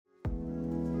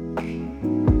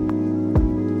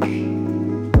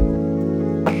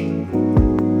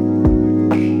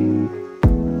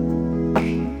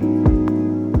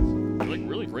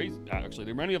honestly.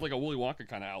 They remind me of like a Willy Wonka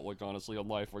kind of outlook, honestly, on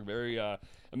life. Like very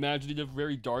imaginative,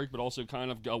 very dark, but also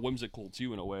kind of whimsical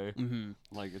too in a way. Mm-hmm.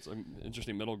 Like it's an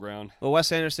interesting middle ground. Well,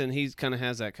 Wes Anderson, he kind of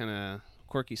has that kind of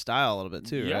quirky style a little bit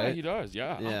too, Yeah, right? he does.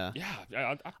 Yeah.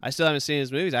 Yeah. I still haven't seen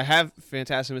his movies. I have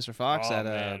Fantastic Mr. Fox at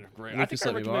man, great. I Lucas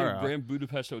think I Let Me recommend Borrow. Grand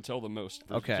Budapest Hotel the most.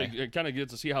 Okay. So you kind of get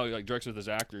to see how he like directs with his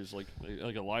actors, like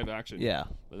a live action. Yeah.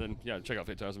 But then check out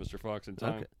Fantastic Mr. Fox in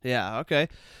time. Okay. Yeah. Okay.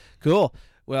 Cool.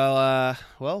 Well,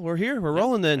 we're here. We're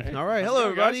rolling then. Hey, All right. how's Hello, it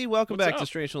going, everybody. guys? Welcome What's back to up?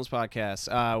 Strange Films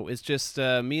Podcast. It's just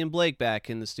me and Blake back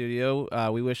in the studio.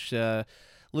 We wish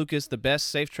Lucas the best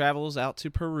safe travels out to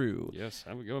Peru. Yes,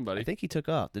 how's it going, buddy? I think he took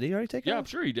off. Did he already take Yeah, off? I'm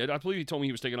sure he did. I believe he told me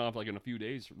he was taking off like in a few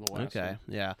days from the last. Okay, one.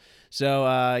 yeah.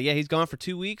 So he's gone for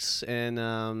 2 weeks,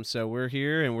 and so we're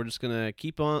here, and we're just gonna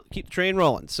keep the train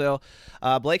rolling. So,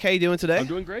 Blake, how you doing today? I'm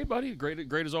doing great, buddy.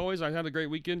 Great as always. I had a great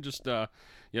weekend. Just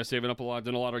saving up a lot,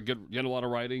 done a lot of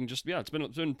writing. Just it's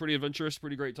been pretty adventurous,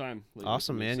 pretty great time. lately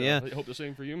Awesome, for me. man. So Yeah. I hope the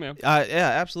same for you, man. Yeah,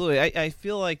 absolutely. I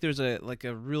feel like there's a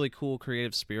really cool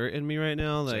creative spirit in me right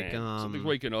now. Like, Same. Something's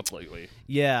waking up lately,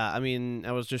 yeah. I mean,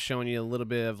 I was just showing you a little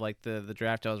bit of like the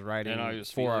draft I was writing and I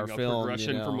was for our feeling a film.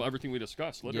 progression You know? from everything we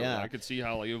discussed. Literally, Yeah. I could see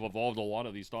how you've evolved a lot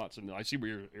of these thoughts, and I see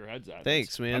where your head's at.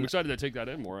 Thanks, man. I'm excited to take that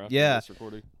in more after Yeah. this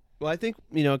recording. Well, I think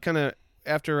kind of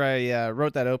after I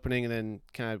wrote that opening, and then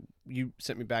kind of you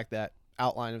sent me back that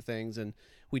outline of things, and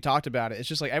we talked about it. It's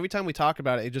just like every time we talk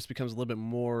about it, it just becomes a little bit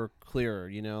more clearer,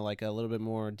 like a little bit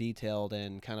more detailed,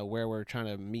 and kind of where we're trying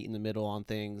to meet in the middle on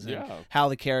things, and how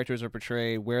the characters are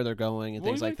portrayed, where they're going, and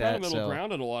things like that. Well, middle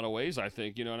ground in a lot of ways, I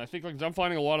think, and I think like I'm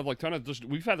finding a lot of like kind of just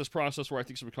we've had this process where I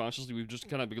think subconsciously we've just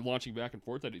kind of been launching back and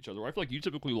forth at each other. Where I feel like you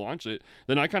typically launch it,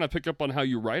 then I kind of pick up on how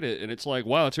you write it, and it's like,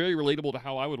 wow, it's very relatable to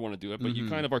how I would want to do it, but you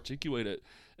kind of articulate it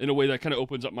in a way that kind of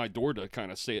opens up my door to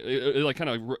kind of say it. It like kind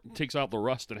of takes out the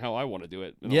rust and how I want to do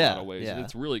it in a lot of ways. Yeah. And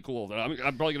it's really cool. That I'm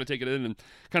probably going to take it in and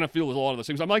kind of feel a lot of the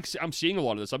things. I'm seeing a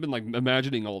lot of this. I've been like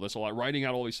imagining all this a lot, writing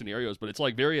out all these scenarios, but it's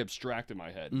like very abstract in my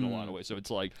head in a lot of ways. So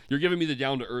it's like you're giving me the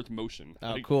down to earth motion.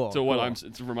 Oh, cool. So what cool.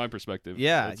 it's from my perspective.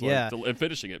 Yeah, it's yeah. and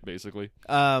finishing it basically.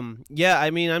 Yeah, I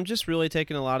mean, I'm just really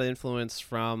taking a lot of influence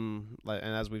from,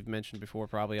 and as we've mentioned before,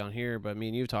 probably on here, but me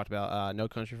and you've talked about No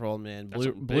Country for Old Men.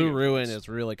 Blue Ruin is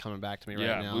really coming back to me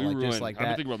right now. Blue Ruin. Just like I've been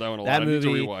that, thinking about that one a lot. that I need to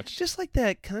movie, rewatch. just like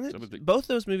that kind of. Both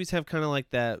those movies have kind of like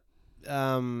that. Just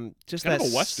kind that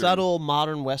of a Western. subtle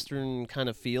modern Western kind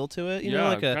of feel to it, you know,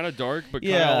 like kind of dark, but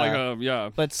yeah, kind of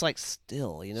like but it's like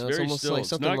still, it's very almost still. like It's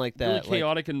something not like really that,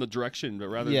 chaotic in the direction, but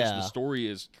rather just the story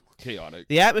is chaotic.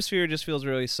 The atmosphere just feels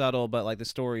really subtle, but like the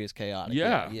story is chaotic.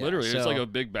 Yeah, literally, So, it's like a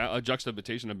big a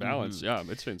juxtaposition of balance. Yeah,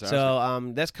 it's fantastic.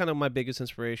 So that's kind of my biggest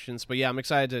inspirations. But yeah, I'm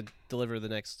excited to deliver the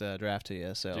next draft to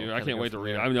you. So dude, I can't wait to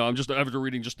read it. I know I'm just after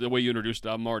reading just the way you introduced it,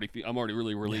 I'm already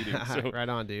really relating. So right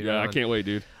on, dude. yeah, right I on. can't wait,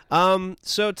 dude.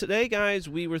 So today, guys,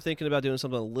 we were thinking about doing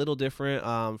something a little different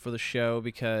for the show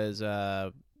because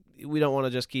we don't want to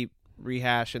just keep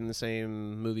rehashing the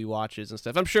same movie watches and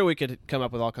stuff. I'm sure we could come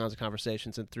up with all kinds of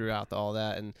conversations and throughout all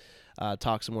that and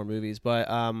talk some more movies. But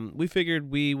we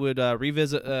figured we would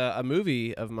revisit a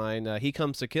movie of mine, He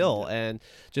Comes to Kill, and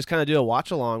just kind of do a watch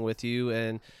along with you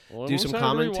and do some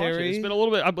commentary. It's been a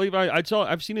little bit. I believe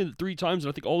I've seen it 3 times,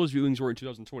 and I think all those viewings were in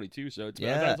 2022. So it's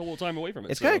that's a little time away from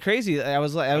it. It's kind of crazy. I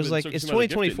was like, so it's consumed by The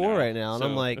 2024 Gifted right now, and so.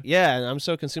 I'm like, yeah, and I'm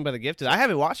so consumed by The Gifted. I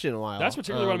haven't watched it in a while. That's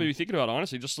particularly what I'm maybe thinking about,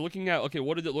 honestly. Just looking at, okay,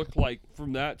 what did it look like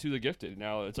from that to The Gifted?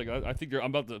 Now it's like I think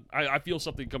I'm about to. I feel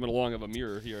something coming along of a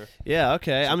mirror here. Yeah.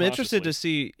 Okay. I'm interested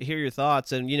to hear your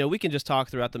thoughts, and we can just talk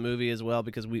throughout the movie as well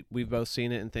because we've both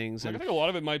seen it and things. I think a lot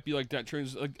of it might be like that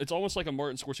it's almost like a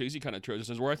Martin Scorsese kind of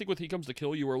transition, where I think with He Comes to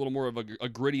Kill You were a little more of a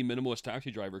gritty, minimalist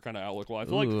taxi driver kind of outlook. Well, I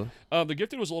feel like The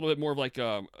Gifted was a little bit more of like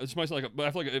it's might like but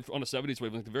I feel like if on a 70s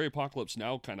wave, like the very Apocalypse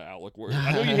Now kind of outlook. Where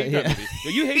I know you hate that movie.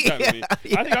 But you hate that movie.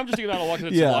 I think I'm just thinking about a lot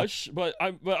because it's lush. But I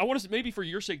want to maybe for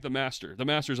your sake, The Master. The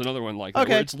Master is another one like that,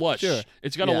 where it's lush. Sure.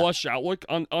 It's got a lush outlook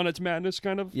on its madness,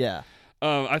 kind of. Yeah.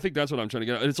 I think that's what I'm trying to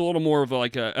get at. It's a little more of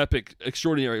like an epic,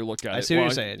 extraordinary look at it. I see what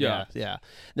you're saying. Yeah.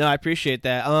 No, I appreciate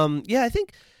that. I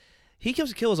think He Comes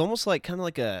to Kill is almost like kind of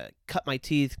like a cut my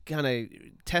teeth, kind of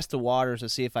test the waters to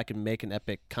see if I can make an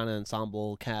epic kind of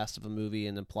ensemble cast of a movie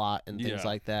and the plot and things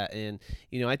like that. And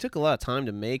I took a lot of time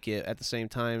to make it. At the same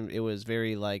time, it was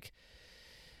very like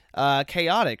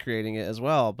chaotic creating it as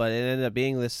well, but it ended up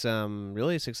being this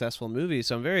really successful movie,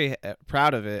 so I'm very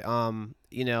proud of it.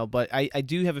 But I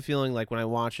do have a feeling like when I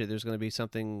watch it, there's going to be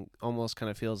something almost kind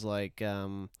of feels like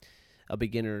a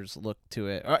beginner's look to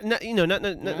it, or not, not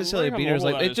necessarily a how beginner's.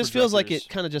 mobile Like that it is just for feels like directors. it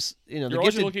kind of just the You're always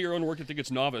Gifted. gonna look at your own work and think it's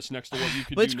novice next to what you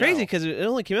could But do it's crazy now. because it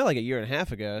only came out like a year and a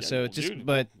half ago. Yeah, so well, it just, dude,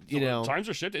 but times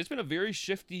are shifting. It's been a very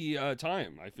shifty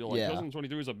time. I feel like Yeah.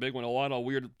 2023 was a big one. A lot of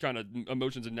weird kind of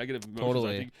emotions and negative emotions.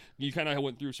 Totally. I think you kind of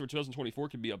went through. So 2024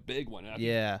 could be a big one. I think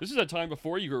Yeah. this is a time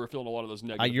before you were feeling a lot of those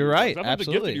negative. You're moods. right. I think the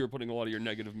Absolutely. Gifted, you were putting a lot of your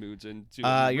negative moods into.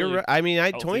 You're right. I mean,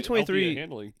 2023.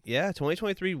 handling. Yeah,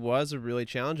 2023 was a really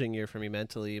challenging year for me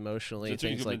mentally, emotionally, That's what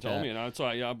things you've like been telling that. me, and that's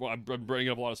why I'm bringing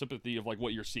up a lot of sympathy of like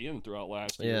what you're seeing throughout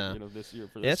last year. Yeah. This year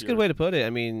for this Yeah, that's a year. good way to put it. I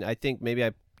mean, I think maybe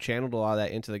I channeled a lot of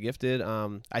that into the Gifted.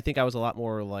 I think I was a lot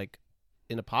more like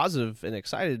in a positive and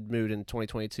excited mood in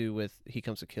 2022 with He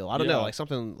Comes to Kill. I don't know, Yeah. like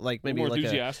something like maybe more like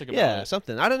enthusiastic a, about yeah, it.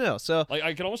 something. I don't know. So Like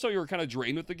I can almost tell you were kind of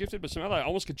drained with the Gifted, but somehow that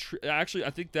almost I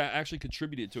think that actually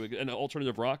contributed to an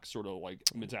alternative rock sort of like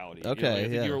mentality. Okay, like, I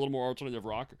think yeah. you're a little more alternative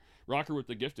rocker with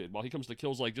the Gifted. While He Comes to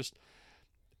Kill's like just.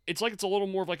 It's like it's a little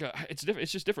more of like it's different.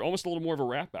 It's just different, almost a little more of a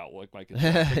rap outlook. Like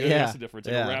that's Yeah. the difference.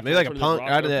 Yeah. A rap Maybe like a alternative punk-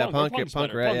 rock, I don't or know, punk, punk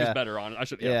punk's rap, Punk yeah. is better on it. I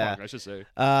should Yeah. punk, I should say.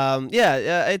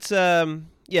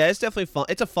 it's definitely fun.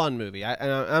 It's a fun movie.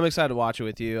 I'm excited to watch it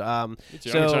with you. Me too. I'm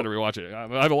So- excited to rewatch it. I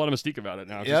have a lot of mystique about it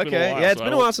now. 'cause Yeah, it's been a okay. while, Yeah, it's so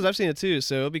been I a while since I've seen it too,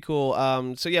 so it'll be cool.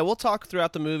 So yeah, we'll talk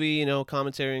throughout the movie,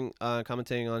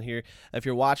 commentating on here. If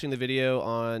you're watching the video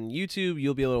on YouTube,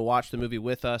 you'll be able to watch the movie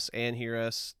with us and hear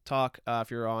us talk.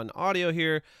 If you're on audio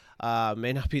here,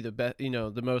 may not be the best,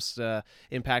 the most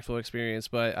impactful experience,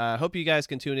 but I hope you guys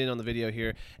can tune in on the video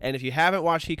here. And if you haven't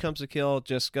watched He Comes to Kill,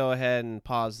 just go ahead and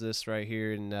pause this right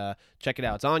here and check it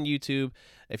out. It's on YouTube.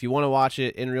 If you want to watch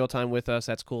it in real time with us,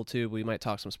 that's cool too. We might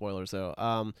talk some spoilers though.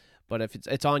 But if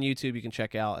it's on YouTube, you can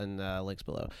check out and links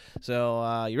below.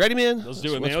 So you ready, man? Let's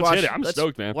do it, man. Let's hit it. I'm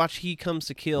stoked, man. Watch He Comes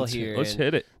to Kill here. Let's and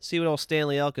hit it. See what old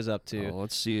Stanley Elk is up to. Oh,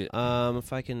 let's see it.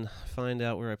 If I can find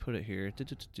out where I put it here.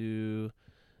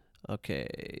 Okay,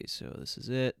 so this is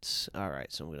it. All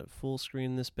right, so I'm gonna full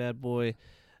screen this bad boy,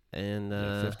 and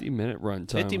 50-minute run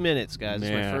time. 50 minutes, guys.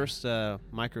 It's my Man. first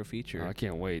micro feature. I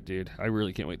can't wait, dude. I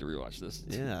really can't wait to rewatch this.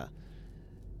 Yeah.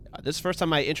 This is the first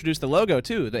time I introduced the logo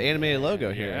too, the animated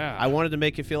logo here. Yeah. I wanted to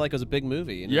make it feel like it was a big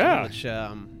movie. Yeah. Which,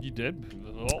 You did.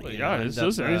 Yeah, This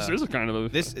end is a kind of a.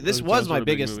 this a was my sort of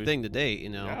big biggest movie. thing to date.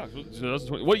 Yeah.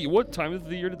 2020. What time of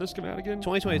the year did this come out again?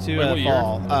 2022 Like what year?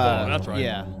 fall. Fall, that's right.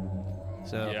 Yeah.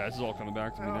 So Yeah, this is all coming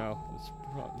back to me now.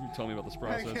 You tell me about this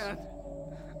process.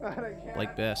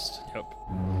 like best. Yep.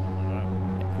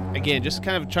 Again, just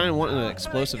kind of trying to want an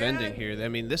explosive ending here. I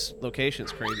mean, this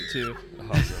location's crazy too.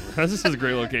 Awesome. This is a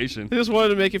great location. They just wanted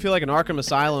to make it feel like an Arkham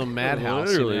Asylum madhouse.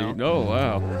 Literally. No,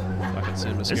 wow. Fucking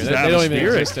CinemaScare. This is They don't even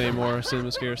atmospheric. exist anymore.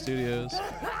 CinemaScare Studios.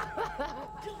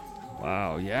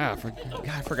 Wow. Yeah. God,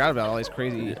 I forgot about all these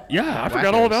crazy. Yeah, I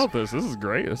forgot all whackos. about this. This is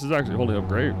great. This is actually holding up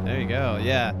great. There you go.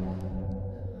 Yeah.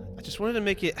 I just wanted to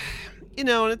make it,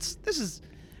 and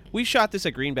we shot this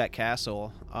at Greenback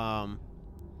Castle.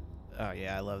 Oh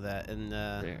yeah, I love that. And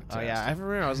oh yeah, I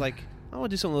remember I was like, I want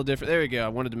to do something a little different. There we go. I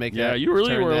wanted to make Yeah, that. you really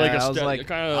turn were that. like I was like,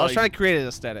 kinda I was like- trying to create an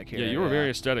aesthetic here. Yeah, you were very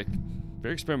aesthetic,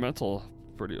 very experimental.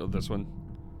 Pretty this one.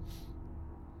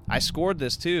 I scored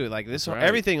this too. Like this, That's right.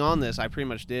 everything on this, I pretty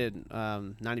much did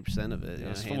 90% of it. Yeah,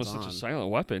 this film was such a silent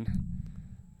weapon.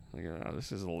 Like,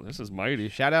 this is mighty.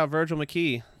 Shout out Virgil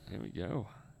McKee. There we go.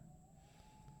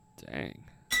 Dang,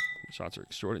 the shots are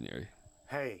extraordinary.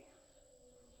 Hey,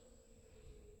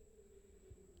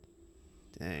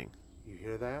 Dang. you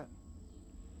hear that?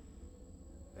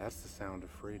 That's the sound of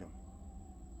freedom.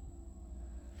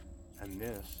 And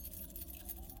this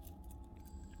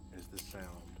is the sound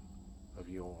of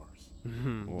yours.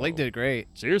 Blake did great.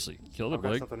 Seriously, killed it, I've got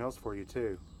Blake. something else for you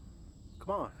too.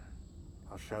 Come on,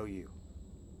 I'll show you.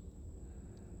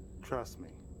 Trust me.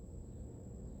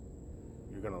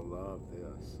 You're gonna love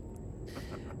this.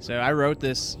 So I wrote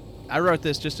this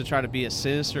just to try to be a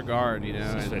sinister guard, This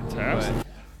is and- fantastic.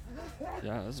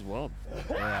 Yeah, this is well.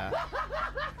 but, yeah.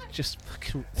 Just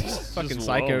fucking these This fucking is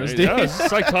psychos, well, dude. Yeah, this is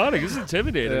psychotic. This is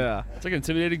intimidating. Yeah. It's like an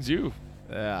intimidating zoo.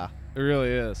 Yeah, it really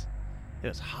is. It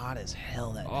was hot as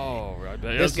hell that day. Oh, I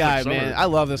bet. This guy, man, I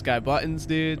love this guy. Buttons,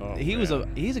 dude. Oh, he's man.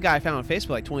 a guy I found on Facebook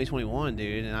like 2021,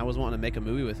 dude, and I was wanting to make a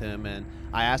movie with him, and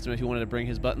I asked him if he wanted to bring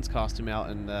his Buttons costume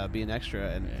out and be an extra,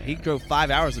 and he drove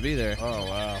 5 hours to be there. Oh,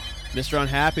 wow. Mr.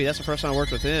 Unhappy, that's the first time I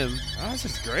worked with him. Oh, this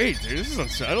is great, dude. This is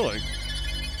unsettling.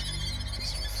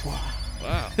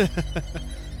 Wow.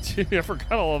 Dude, I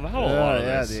forgot all about a lot of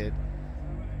yeah, this. dude.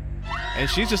 And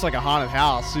she's just like a haunted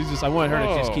house. I wanted her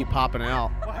to just Oh. keep popping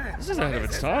out. This is ahead of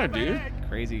its time, dude.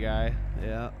 Crazy guy.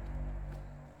 Yeah.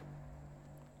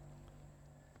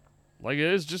 Like,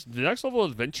 it is just the next level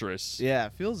adventurous. Yeah,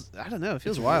 it feels. I don't know. It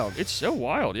feels wild. It's so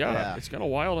wild. Yeah. It's got a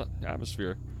wild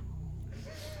atmosphere.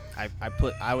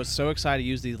 I was so excited to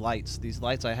use these lights. These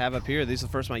lights I have up here. These are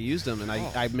the first time I used them, and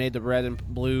I made the red and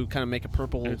blue kind of make a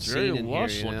purple It's scene very in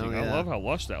lush here. You know? looking. Yeah. I love how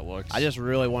lush that looks. I just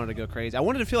really wanted to go crazy. I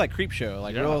wanted to feel like Creepshow,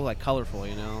 like Yeah. real like colorful,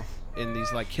 in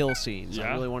these like kill scenes. I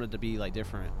Yeah. really wanted to be like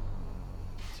different.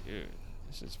 Dude,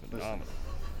 this is phenomenal.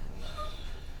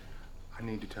 I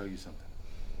need to tell you something.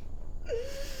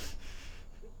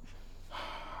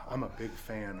 I'm a big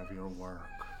fan of your work.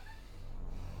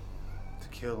 The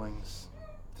killings,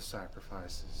 the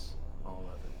sacrifices, all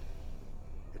of it.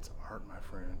 It's art, my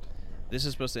friend. This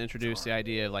is supposed to introduce the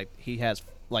idea of like he has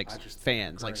like I just think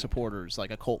fans, it's like great. supporters,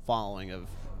 like a cult following of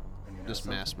And you know this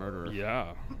mass something? murderer.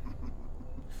 Yeah.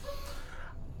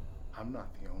 I'm not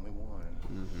the only one.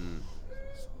 Mm-hmm.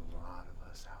 There's a lot of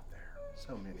us out there.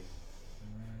 So many.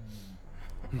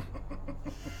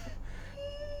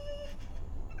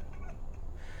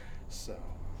 So,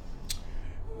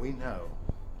 we know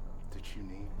that you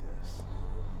need this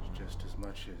just as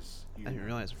much as you. I didn't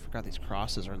realize. I forgot these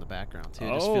crosses are in the background too. It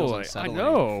Oh, just feels I unsettling.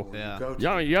 know. before you Yeah. go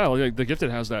to Yeah, like the Gifted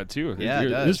has that too. Yeah, it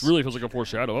This does. really feels like a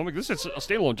foreshadow. I'm like, this is a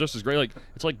standalone just as great. Like,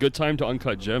 it's like Good Time to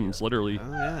Uncut Gems, literally.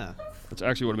 Oh yeah. That's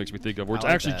actually what it makes me think of. Where it's I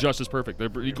like actually that. just as perfect. They're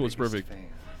your equal as biggest perfect. fan,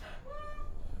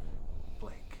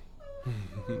 Blake.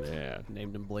 Man,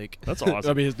 Named him Blake. That's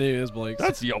awesome. I mean, his name is Blake.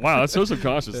 that's wow. That's so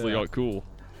subconsciously Yeah. cool.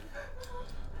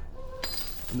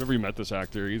 I've never even met this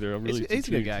actor either. I'm really. He's a good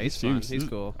intrigued. guy. He He's fun. seems- He's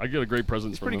cool. I get a great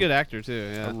presence He's a from pretty him. good actor too.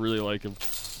 I Yeah. really like him.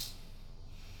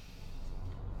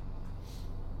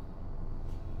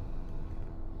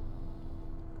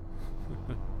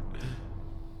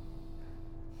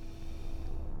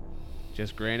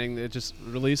 Just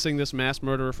releasing this mass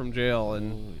murderer from jail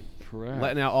and Holy crap.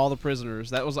 letting out all the prisoners.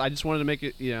 That was. I just wanted to make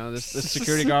it. This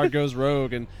security guard goes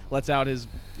rogue and lets out his.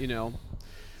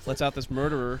 Lets out this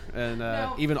murderer and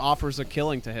even offers a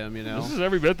killing to him. This is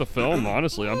every bit the film,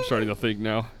 honestly. I'm starting to think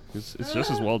now. It's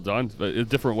just as well done, but a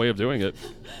different way of doing it.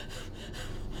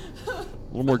 A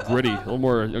little more gritty, a little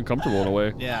more uncomfortable in a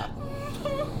way. Yeah.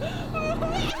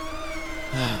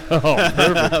 Oh,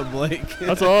 perfect. Blake.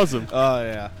 That's awesome. Oh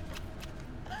yeah.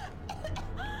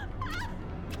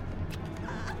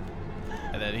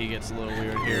 And then he gets a little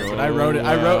weird here. But I wrote it.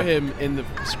 I wow. wrote him in the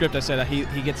script. I said that he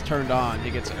gets turned on. He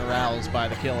gets aroused by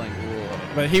the killing.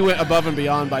 But he went above and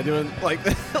beyond by doing like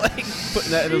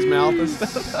putting that in his mouth and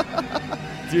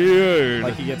stuff. Dude.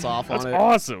 Like he gets off That's on it.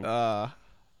 awesome.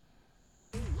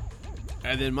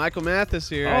 And then Michael Mathis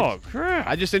here. Oh, crap.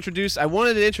 I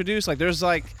wanted to introduce like there's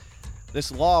like this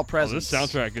law Oh, presence. this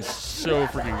soundtrack is so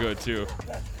freaking good, too.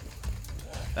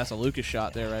 That's a Lucas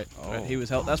shot there, right? Oh. Right, he was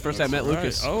help. That's the first time I met Right.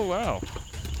 Lucas. Oh, wow.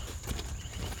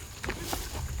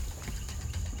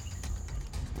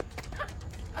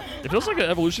 It feels like an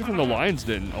evolution from the Lions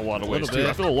Den in a lot of ways, Little too. bit.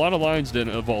 I feel a lot of Lions Den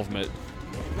involvement.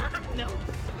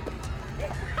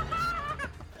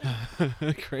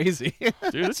 Crazy.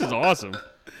 Dude, this is awesome.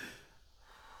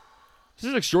 This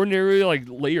is extraordinarily like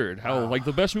layered. How like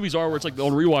the best movies are, where it's like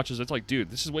on rewatches, it's like, dude,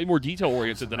 this is way more detail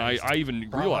oriented than I even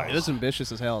realized. It is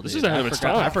ambitious as hell. This dude. is ahead of its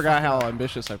forgot, time. I forgot how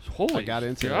ambitious I Holy got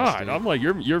into God! this. Dude. I'm like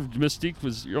your mystique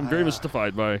was. I'm very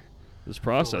mystified by this I'm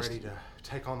process. ready to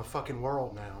take on the fucking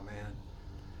world now, man.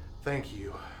 Thank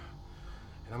you.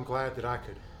 And I'm glad that I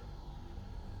could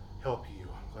help you.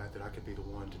 I'm glad that I could be the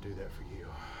one to do that for you.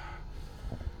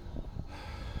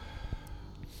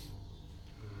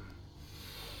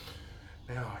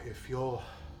 Now, if you'll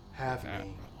have That,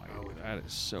 me, I would that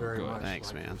is so very good. much Thanks,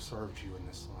 like to man. have served you in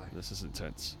this life. This is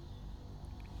intense.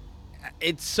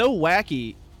 It's so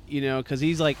wacky, because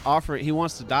he's like offering. He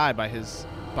wants to die by his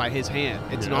hand.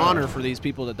 It's an Yeah. honor for these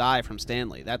people to die from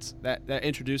Stanley. That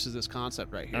introduces this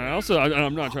concept right here. And I also,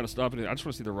 I'm not trying to stop it. I just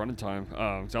want to see the running time.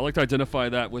 So I like to identify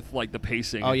that with like the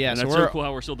pacing. Oh, yeah, and so that's we're- so cool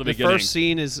how we're still at the The beginning. first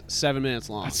scene is 7 minutes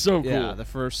long. That's so Yeah, cool. the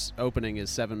first opening is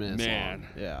 7 minutes Man. long.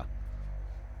 Yeah.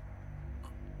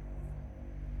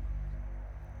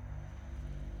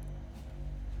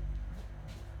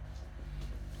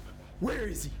 Where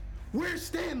is he? Where's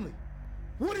Stanley?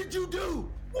 What did you do?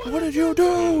 What did you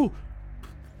do?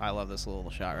 I love this little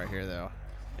shot right here, though.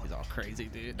 He's all crazy,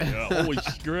 dude. Yeah, holy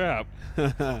crap!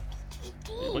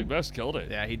 Like Best killed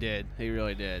it. Yeah, he did. He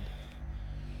really did.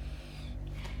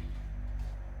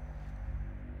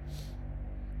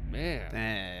 Man,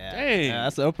 Yeah, Dang. Yeah,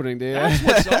 that's the opening, dude. that's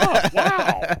what's up.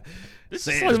 Wow, this is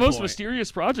like Sands the most Point.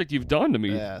 mysterious project you've done to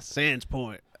me. Yeah, Sands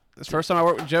Point. This first time I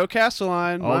worked with Joe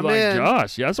Castelline, Oh my man.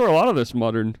 gosh, yeah, that's where a lot of this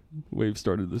modern wave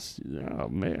started. This, oh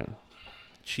man.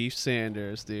 Chief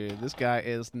Sanders, dude. This guy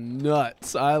is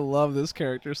nuts. I love this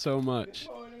character so much.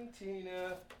 Morning,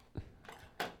 Tina.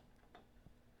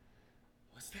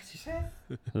 said?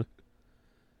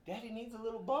 Daddy needs a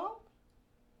little bump?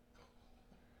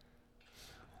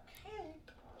 Okay,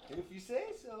 if you say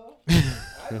so.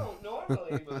 I don't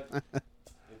normally, but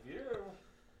if you're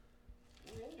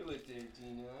into it there,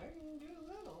 Tina, I can do a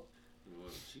little. You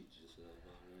want to cheat yourself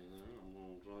out right now? I'm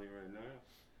going to tell you right now.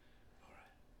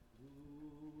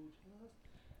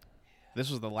 This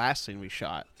was the last scene we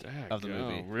shot of the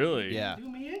movie. Really? Yeah. Do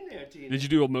me in there, Tina. Did you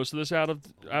do most of this out of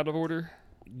order?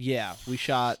 Yeah, we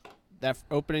shot that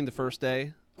opening the first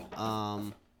day,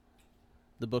 the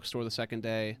bookstore the second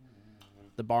day,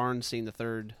 the barn scene the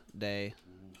third day,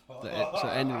 so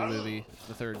ending the movie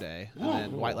the third day, and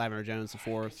then White Lavender Jones the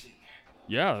fourth.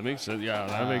 Yeah, that makes sense. Yeah,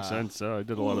 that makes sense. I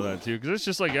did a lot of that too, because it's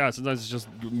just like sometimes it's just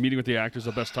meeting with the actors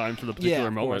the best time for the particular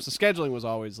Of moment. course. The scheduling was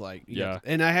always like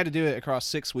and I had to do it across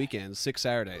 6 weekends, 6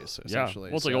 Saturdays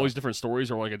essentially. Well, it's like all these different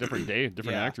stories or like a different day,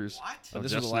 different actors. What? Oh,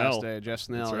 This Jeff was the last Snell. day. Jeff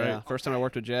Snell. That's right. Yeah, first time I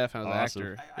worked with Jeff, I was Awesome.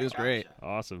 an actor. It was great.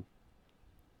 Awesome.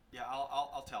 Yeah,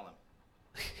 I'll tell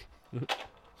him.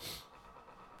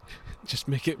 Just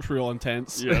make it real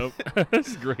intense. Yep,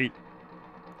 it's great.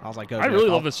 I was like, I really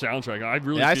love the soundtrack. I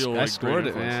really feel I like scored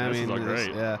great it, man. influence. I mean, This is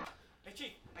all great. yeah. Hey,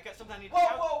 Chief, I got something I need to tell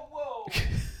you. Whoa!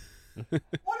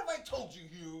 What have I told you,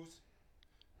 Hughes?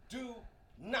 Do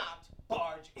not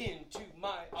barge into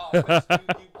my office. Do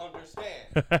you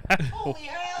understand? Holy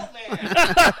hell, man!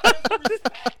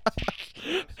 Respect.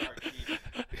 I'm sorry, Chief.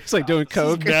 It's like doing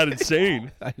coke. This is mad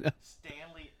insane. I know.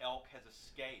 Stanley Elk has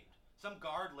escaped. Some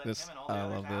guard let This, him and all the I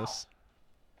others love out.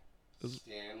 this.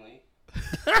 Stanley.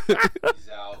 He's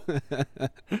out.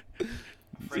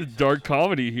 It's a dark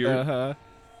comedy here. Uh-huh.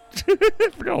 I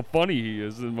forgot how funny he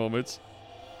is in moments.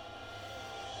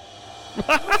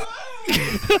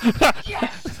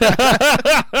 Yes!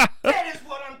 That is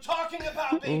what I'm talking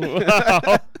about, baby!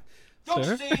 Don't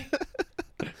you see?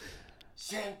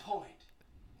 Sandpoint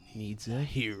Needs a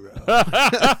hero.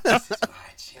 This is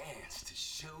my chance to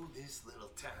show this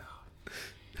little town.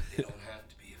 They don't have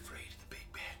to be afraid of the big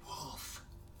bad wolf.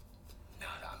 Not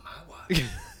on my watch.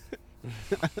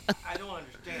 I don't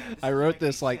understand. I wrote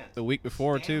this like the week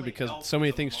before too because so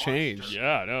many things changed.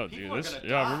 Yeah, I know, dude. People are This, gonna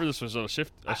yeah, I die. remember this was a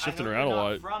shifting I know around a you're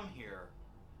lot. not from here,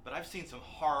 but I've seen some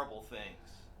horrible things.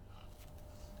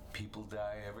 People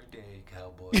die every day,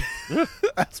 cowboy.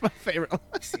 That's my favorite.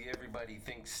 See, everybody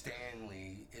thinks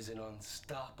Stanley is an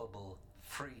unstoppable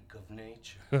freak of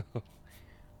nature.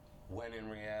 When in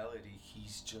reality,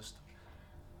 he's just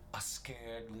a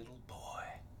scared little boy.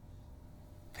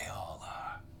 They all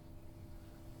are.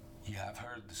 Yeah, I've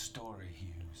heard the story,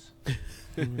 Hughes.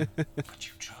 But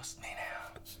you trust me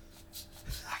now.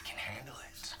 I can handle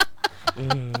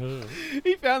it.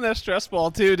 He found that stress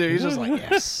ball too, dude. He's just like,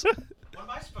 yes. What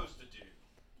am I supposed to do?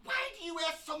 Why do you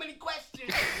ask so many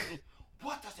questions?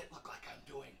 What does it look like I'm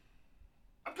doing?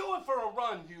 I'm going for a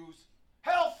run, Hughes.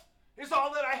 Health is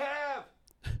all that I have.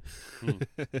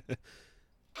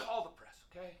 Call the press,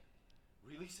 okay?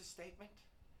 Release a statement.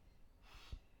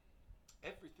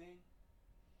 Everything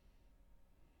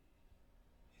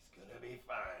is gonna be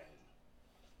fine.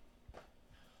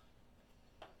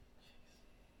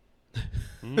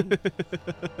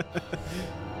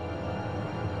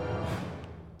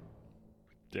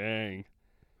 Dang.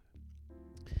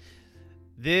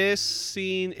 This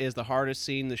scene is the hardest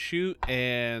scene to shoot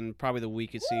and probably the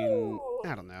weakest scene.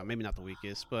 I don't know, maybe not the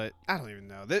weakest, but I don't even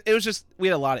know. It was just we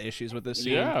had a lot of issues with this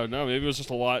scene. Yeah, no, maybe it was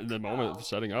just a lot in the moment of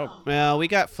setting up. Well, we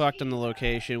got fucked on the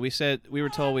location. We were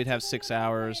told we'd have 6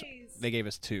 hours. They gave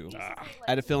us 2. I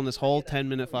had to film this whole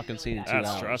 10-minute fucking scene in 2 That's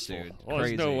hours, stressful. dude. Well,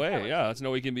 Crazy. there's no way. Yeah, there's no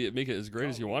way you can make it as great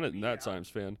as you want it in that time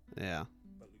span. Yeah.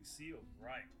 But Lucille's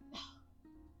right.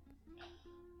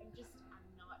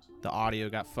 The audio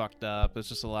got fucked up. There's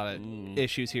just a lot of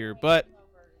issues here, but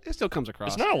it still comes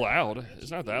across. It's not loud.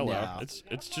 It's not that No. loud.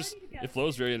 It's just it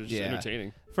flows very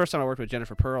entertaining. First time I worked with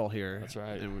Jennifer Pearl here. That's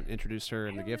right. And we introduced her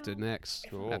in The Gifted next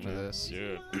Cool, after man. this.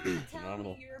 Dude,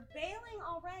 phenomenal. You're bailing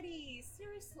already.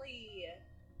 Seriously.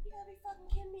 You gotta be fucking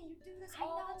kidding me. You do this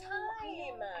all the time.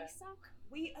 I suck.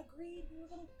 We agreed we were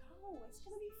gonna go. It's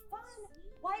gonna be fun.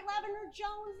 White Lavender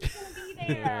Jones is gonna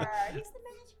be there. He's the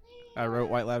best man. I wrote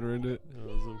White Lavender into it.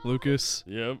 Lucas.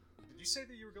 Yep. Did you say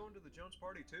that you were going to the Jones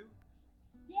party too?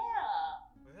 Yeah.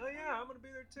 Well, hell yeah, I'm gonna be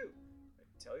there too. Hey,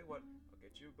 tell you what, I'll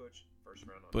get you a Butch first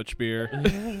round on. Butch beer.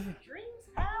 Drinks,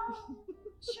 pal.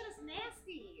 Shit is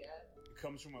nasty. It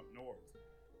comes from up north.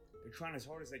 They're trying as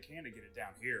hard as they can to get it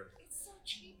down here. It's so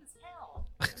cheap as hell.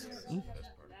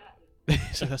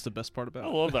 So that's the best part about I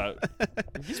it. love that.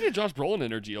 It gives me a Josh Brolin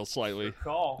energy slightly.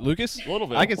 Call. Lucas? A little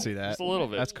bit. I can see that. Just a little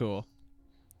bit. That's cool.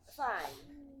 Fine.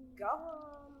 Go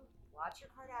home. Watch your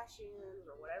Kardashians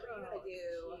or whatever you gotta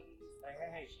do.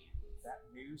 Hey. That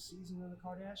new season of the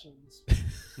Kardashians.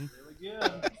 Really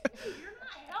good.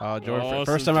 Oh, Jordan! Awesome,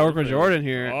 First time I worked with Jordan. Jordan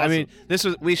here. I mean,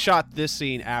 we shot this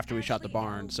scene after we shot the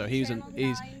barn, so he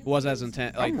was as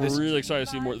intent. Like I'm this, really excited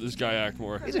to see this guy act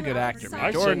more. he's a good actor, man.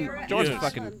 I'd say Jordan's he a is.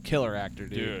 fucking killer actor,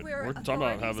 dude. Dude, we're talking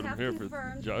about having him here for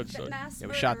the judge. So. Yeah,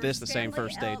 we shot this the same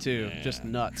first day too. Yeah. Just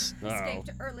nuts. Wow.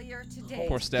 Earlier today.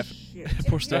 Poor Steph.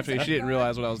 Poor Stephanie. She didn't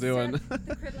realize what I was doing.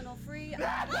 The criminal free,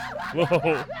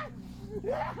 Whoa.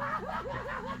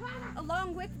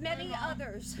 along with many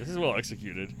others. This is well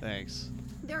executed. Thanks.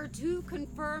 There are 2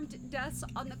 confirmed deaths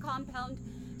on the compound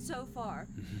so far.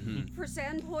 For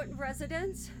Sandport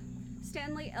residents,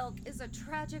 Stanley Elk is a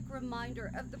tragic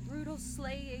reminder of the brutal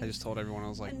slaying I just told everyone I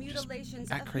was like, and just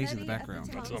mutilations act of crazy in the many of background.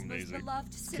 the That's town's most amazing.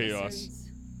 beloved Chaos.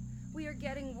 citizens. We are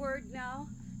getting word now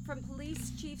from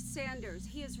Police Chief Sanders.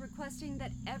 He is requesting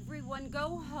that everyone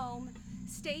go home,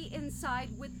 stay inside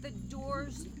with the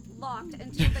doors locked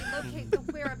until they locate the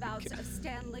whereabouts of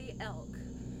Stanley Elk.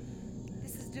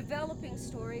 This is a developing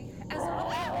story as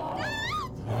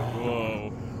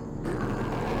Whoa.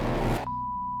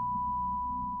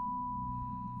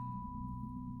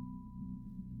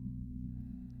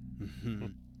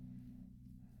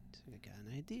 I got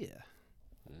an idea.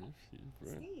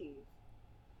 Steve.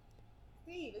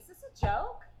 Steve, is this a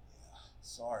joke?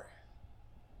 Sorry.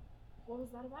 What was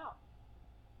that about?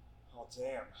 Oh,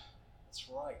 damn. That's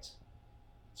right.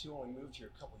 You 2 only moved here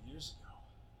a couple years ago.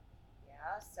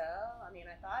 Yeah, so, I mean,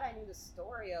 I thought I knew the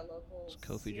story of local There's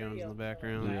Kofi Jones in serial the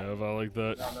background. killer, Yeah, right? if I like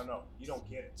that. No. You don't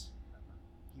get it.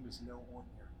 He was no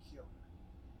ordinary killer.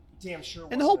 He damn sure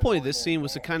And the whole wasn't an point of this ordinary scene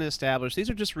was to man. kind of establish these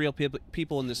are just real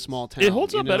people in this small town. It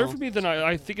holds you up better know? for me than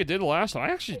I think it did last time.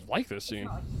 I actually like this scene.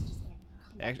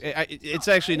 It's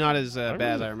actually not as bad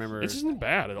as I remember. This isn't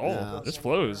bad at all. No. This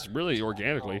flows really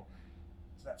organically.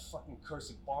 It's that fucking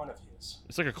cursed barn of his.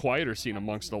 It's like a quieter scene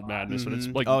amongst the madness, but it's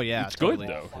like Oh, yeah, it's totally.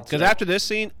 good though. Because after this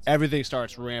scene, everything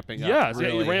starts ramping up. Yeah,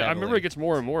 really I remember heavily. it gets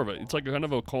more and more of it. It's like kind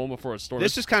of a calm before a storm.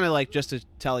 This is kind of like just to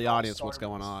tell the audience what's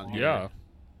going on. here. yeah,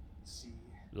 See,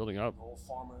 building up. the old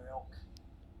farmer Elk.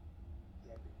 He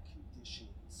had been conditioning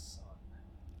his son.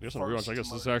 I guess on reruns, I guess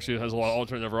this actually has a lot of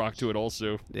alternative rock to it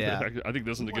also. Yeah. I think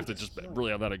this and the gift that just really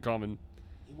have that in common.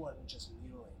 He wasn't just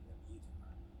mutilating them either.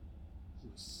 He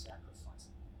was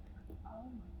sacrificing them. Oh my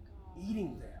god.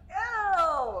 Eating them. Ew!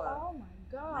 Oh my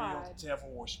god. Real devil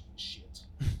worshiping shit.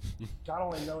 God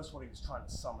only knows what he was trying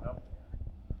to summon up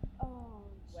there. Oh.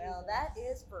 Well, that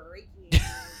is freaky.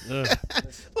 Yeah, A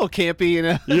little campy, you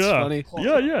know. That's yeah, funny.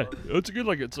 yeah. It's a good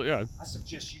yeah. I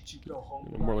suggest you 2 go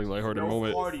home. A more like lighthearted no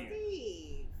moment. Partying.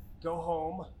 Steve. Go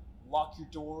home, lock your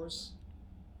doors,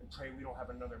 and pray we don't have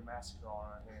another massacre on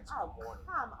our hands in Oh, the morning.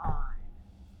 come on.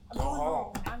 I'm Go going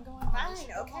home. I'm going home. Fine, We should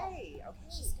go home. okay.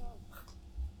 Let's just go.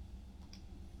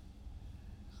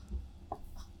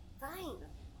 Fine.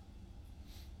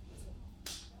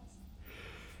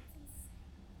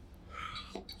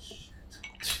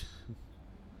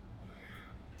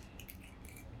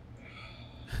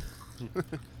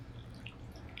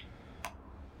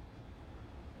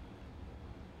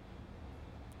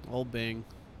 Old Bing,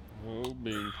 Oh,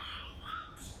 Bing.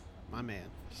 my man.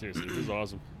 Seriously, this is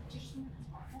awesome.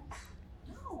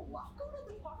 No, I'll go to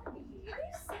the party.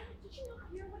 Did you not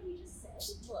hear what he just said?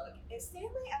 Look, if Stanley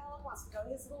Elk wants to go to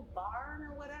his little barn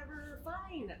or whatever,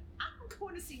 fine. I'm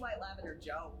going to see White Lavender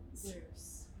Jones.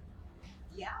 Bruce.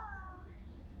 Yeah.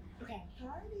 Okay.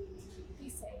 Party. Be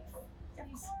safe. Of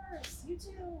course. You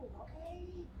too. Okay.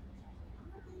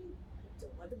 Fine.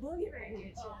 Don't let the boogeyman get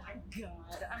you. Oh my god.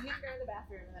 I'm gonna go to the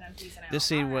bathroom and then I'm peacing out. This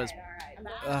scene was I'm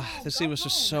back. this scene was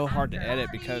just so hard to edit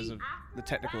because of the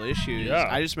technical issues. Yeah.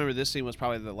 I just remember this scene was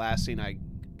probably the last scene I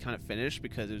kind of finished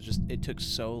because it took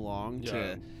so long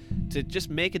Yeah. to just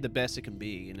make it the best it can be.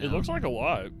 You know? It looks like a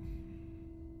lot.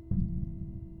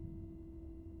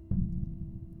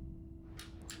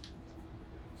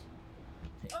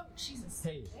 Oh, Jesus.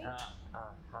 Hey,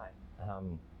 hi. I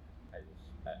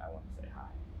want to say hi.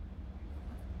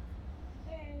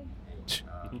 Hey.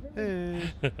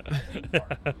 Hey.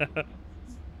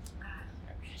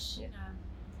 Shit.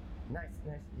 Nice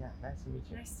to meet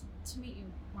you. Nice to meet you,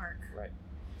 Mark. Right.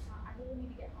 I really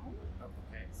need to get home. Oh,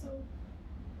 okay. So,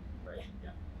 Right.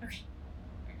 Yeah. okay.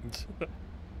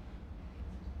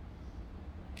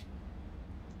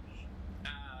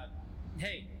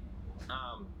 Hey.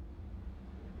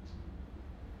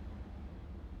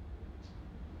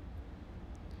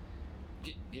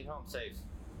 Get home safe.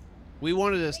 We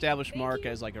wanted to establish Mark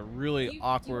as like a really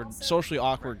awkward, socially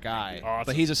awkward guy, Awesome.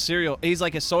 but he's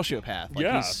like a sociopath. Like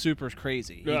Yeah. he's super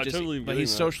crazy. Yeah, He just, totally but believe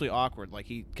he's that. socially awkward. Like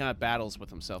he kind of battles with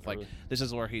himself. Like Totally. this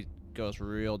is where he goes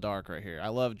real dark right here. I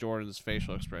love Jordan's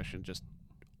facial expression, just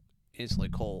instantly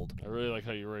cold. I really like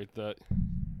how you rate that.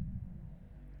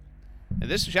 And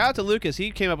this shout out to Lucas.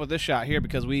 He came up with this shot here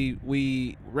because we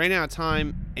ran out of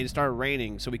time and it started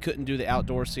raining, so we couldn't do the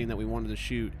outdoor scene that we wanted to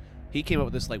shoot. He came up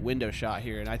with this like window shot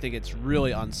here, and I think it's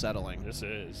really unsettling. This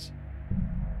is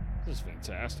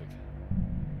fantastic.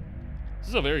 This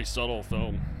is a very subtle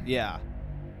film. Yeah.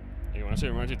 Hey, when I say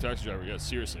it reminds you of Taxi Driver, yeah,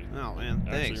 seriously. Oh man,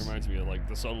 It thanks. actually reminds me of like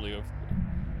the subtlety of.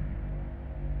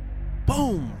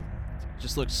 Boom.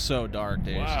 Just looks so dark,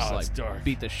 dude. It's Wow, just it's like dark.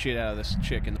 beat the shit out of this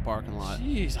chick in the parking lot.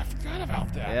 Jeez, I forgot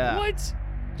about that. Yeah. What?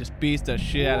 Just beats the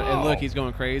shit out of it. And Wow. look, he's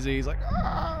going crazy. He's like,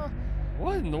 ah.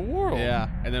 What in the world? Yeah.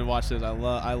 And then watch this. I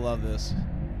love this.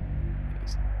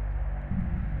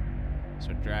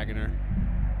 Start dragging her.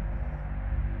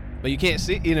 But you can't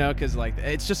see, because like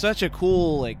it's just such a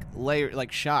cool like layer,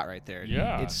 like shot right there.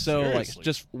 Yeah, It's so seriously. like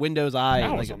just Windows eye. That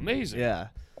like, was amazing. Yeah.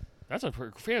 That's a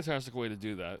fantastic way to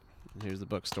do that. And here's the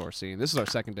bookstore scene. This is our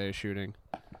second day of shooting.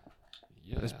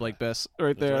 Yeah. There's Blake Bess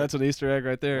right there. right. That's an Easter egg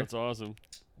right there. That's awesome.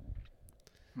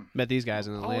 Met these guys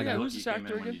in Oh Atlanta. yeah, who's this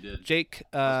actor again? Jake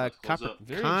Close Copper up.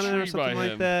 Very Connor or intrigued by something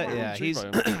like him. that. Very Yeah, intrigued he's.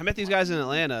 by him. I met these guys in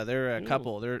Atlanta. They're a Ooh.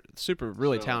 couple. They're super,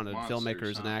 really So, talented monsters,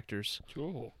 filmmakers and huh? actors.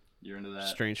 Cool. You're into that.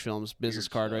 Strange Films business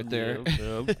Weird card stuff. right there. Yep,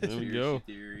 there we Conspiracy go.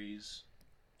 theories,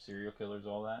 serial killers,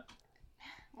 all that.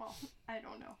 Well, I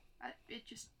don't know. It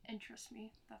just interests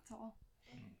me. That's all.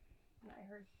 And I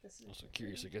heard this is. Also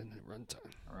curious again at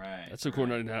runtime. Right. That's so cool.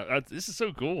 This is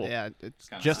so cool. Yeah, it's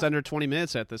kinda just fun. under 20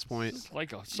 minutes at this point. It's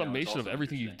like a summation of also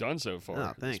everything you've interesting. done so far. Oh,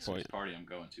 at this thanks. point. Next party I'm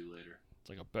going to later. It's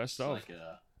like a best It's of. like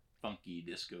a funky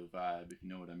disco vibe, if you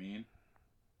know what I mean.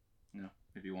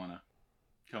 If you want to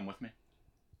come with me.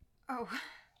 Oh,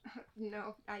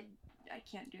 no, I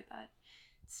can't do that.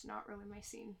 It's not really my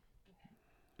scene.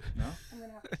 No? I'm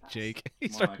gonna have to pass. Jake, he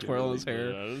Come on, started I can twirling really his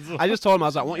hair. Yeah, this is- I just told him I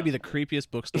want you to be the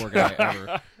creepiest bookstore guy ever.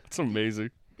 That's amazing.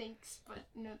 Thanks, but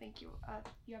no, thank you.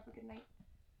 You have a good night.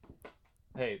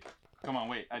 Hey, come on,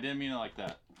 wait. I didn't mean it like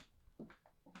that.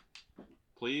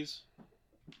 Please?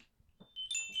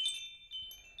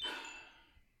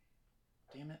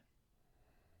 Damn it.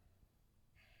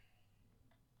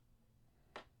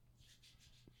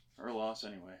 Her loss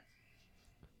anyway.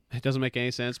 It doesn't make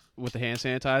any sense with the hand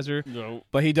sanitizer, No.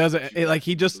 but he does it. Like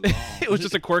he just, it was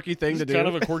just a quirky thing He's to do. kind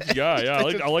of a quorky guy. Yeah,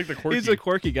 I like the quirky. He's a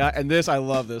quirky guy, and I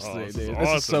love this Oh, thing, this dude. is This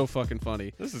is so awesome. fucking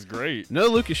funny. This is great. No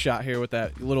Lucas shot here with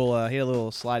that little. He had a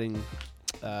little sliding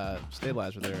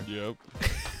stabilizer there. Yep.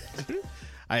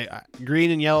 I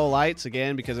green and yellow lights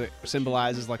again because it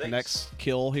symbolizes like the Thanks. next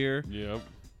kill here. Yep.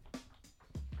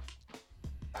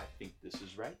 I think this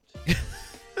is right.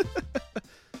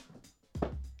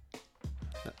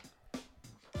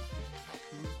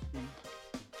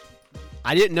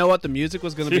 I didn't know what the music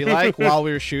was going to be like while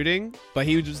we were shooting, but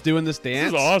he was just doing this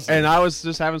dance. awesome. And I was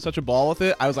just having such a ball with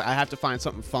it. I was like, I have to find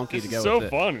something funky This to is go so with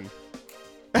fun.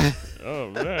 Oh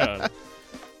man.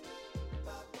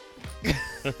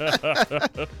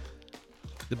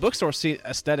 The bookstore scene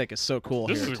aesthetic is so cool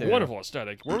This here, is a too. wonderful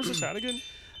aesthetic. Where was this at again?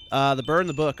 The Burn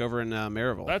the Book over in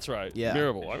Maryville. That's right. Yeah.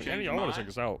 Maryville. Did you I change want your to mind? check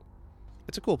this out.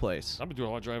 It's a cool place. I've been doing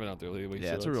a lot of driving out there lately. Yeah,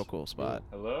 so it's a real cool spot.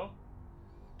 Hello?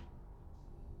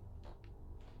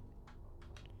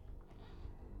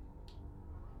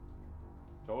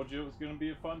 Told you it was gonna be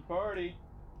a fun party.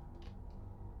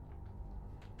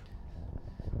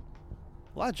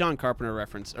 A lot of John Carpenter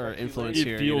reference or influence It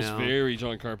here. feels you know? very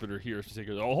John Carpenter here. In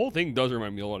particular. The whole thing does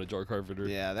remind me a lot of John Carpenter.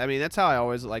 Yeah, I mean that's how I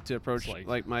always like to approach It's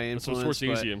like my It's some influence.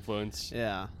 Scorsese but- influence.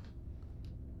 yeah.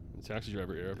 The Taxi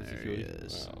Driver era. There particularly. he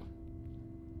is. Wow.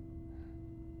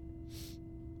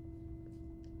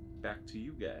 Back to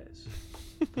you guys.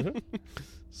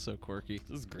 So quirky.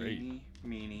 This is great. Eeny,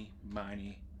 meeny,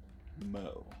 miny,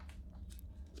 mo.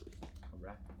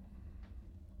 Alright.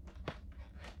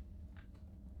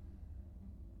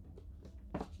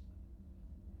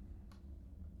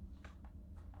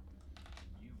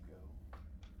 You go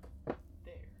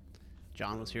there.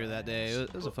 John was here that day.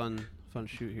 It was a fun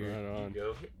shoot here. Right You on.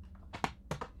 go here.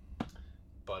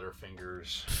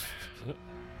 Butterfingers.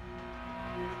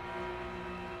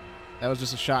 That was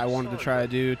just a shot I wanted to try to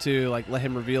do too, like let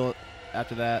him reveal it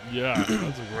after that. Yeah, that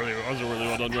was a really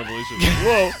well done revelation.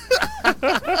 Whoa!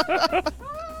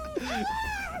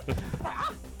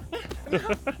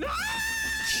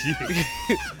 Gee,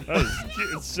 that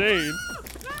was insane.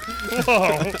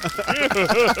 Whoa!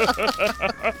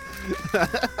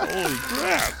 Holy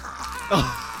crap!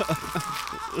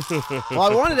 Well,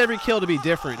 I wanted every kill to be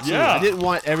different too. Yeah. I didn't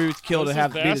want every kill This to is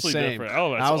have to be the vastly same. different.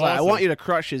 Oh, that's I was like, I awesome. want you to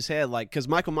crush his head, like, because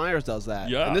Michael Myers does that.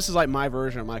 Yeah. And this is like my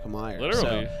version of Michael Myers.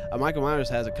 Literally. So, Michael Myers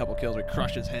has a couple kills where he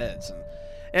crushes heads.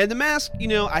 And the mask, you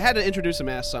know, I had to introduce a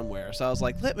mask somewhere, so I was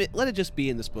like, let it just be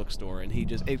in this bookstore, and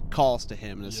it calls to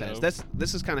him in a sense.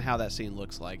 This is kind of how that scene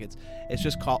looks like. It's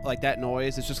just like that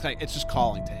noise. It's just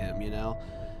calling to him, you know.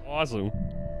 Awesome.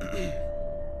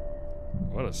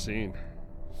 What a scene.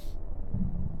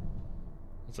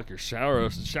 It's like your shower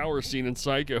scene in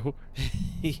Psycho.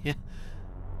 Yeah.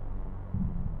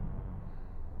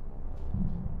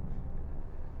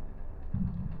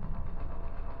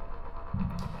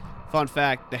 Fun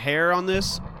fact, the hair on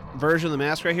this version of the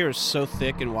mask right here is so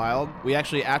thick and wild. We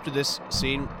actually, after this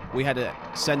scene, we had to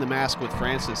send the mask with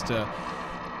Francis to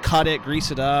cut it,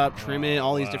 grease it up, trim it,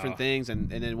 all these different things, and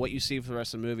then what you see for the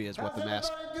rest of the movie is what the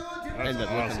mask ended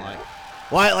up looking like.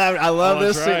 White Lavender, I love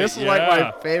this scene. Right. This is like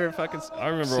my favorite fucking I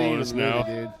remember scene all in this the movie, now.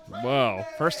 dude. Wow.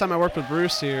 First time I worked with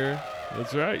Bruce here.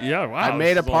 That's right. Yeah, wow. I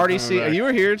made a party scene. You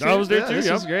were here too. I was there too. This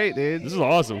Yep. is great, dude. This is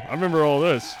awesome. I remember all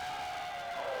this.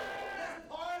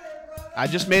 I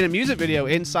just made a music video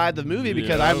inside the movie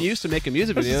because Yeah. I'm used to making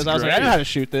music This videos. is I was like, I know great. how to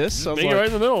shoot this. So I was Make it like, right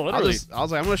in the middle, literally. I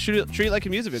was like, I'm gonna treat it like a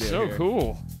music video. So here.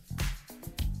 cool.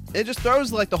 It just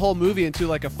throws like the whole movie into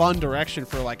like a fun direction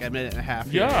for like a minute and a half.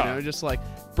 Here, Yeah. you know, just like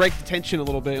break the tension a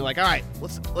little bit. Like, all right,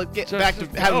 let's get Just back to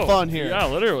having go. fun here. Yeah,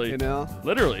 literally. You know,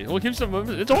 literally. Well, it keeps them.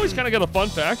 It's always kind of got a fun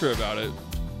factor about it.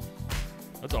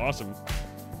 That's awesome.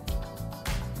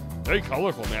 Very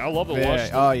colorful, man. I love the lush.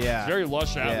 Oh yeah. It's very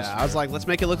lush atmosphere. Yeah, I was like, let's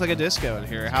make it look like a disco in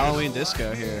here, Halloween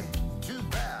disco here.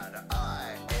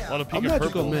 A lot of A pink and magical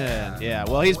purple. man. Yeah.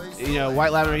 Well, he's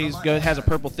White Lavender. Has a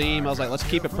purple theme. I was like, let's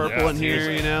keep it purple Yeah, in here.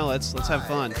 seriously. You know, let's have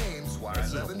fun.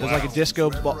 There's like a disco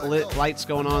lit lights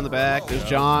going on in the back. There's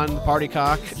John, the party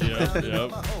cock. Yep,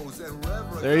 yep.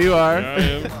 There you are. Yeah, I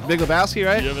am. Big Lebowski,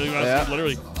 right? Yeah, Big Lebowski,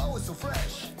 literally.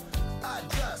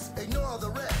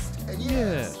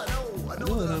 Yeah. I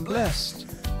know that I'm blessed.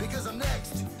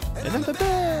 And I'm the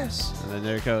best. And then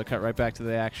there you go. Cut right back to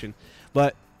the action.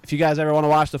 But if you guys ever want to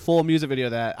watch the full music video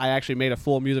of that, I actually made a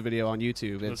full music video on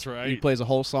YouTube. That's right. He plays a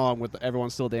whole song with everyone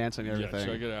still dancing and Yeah, everything.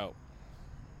 check it out.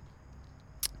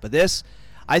 But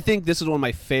I think this is one of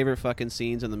my favorite fucking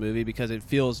scenes in the movie because it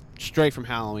feels straight from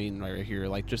Halloween right here.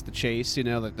 Like just the chase, you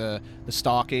know, like the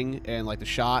stalking and like the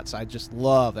shots. I just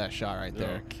love that shot right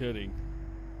there. No kidding.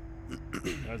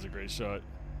 That's a great shot.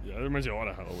 Yeah, that reminds me a lot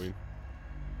of Halloween.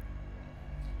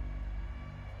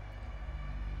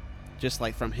 Just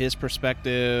like from his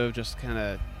perspective, just kind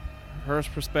of her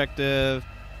perspective.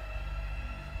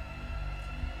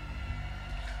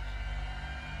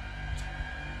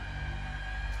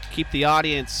 Keep the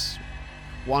audience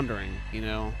wondering, you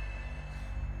know.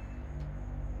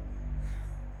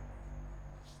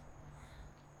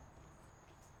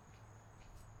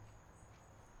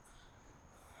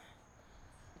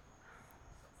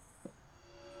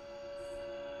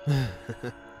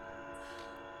 The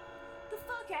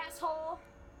fuck, asshole?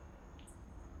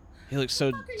 He looks so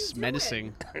What the fuck are you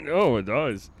menacing. I know, it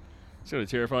does. It's got a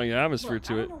terrifying atmosphere Look,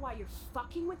 to I it. don't know why you're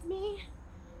fucking with me.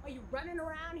 Are you running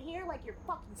around here like you're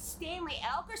fucking Stanley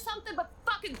Elk or something? But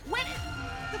fucking quit it!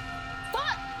 The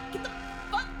fuck! Get the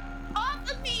fuck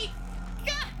off of me!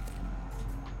 Gah!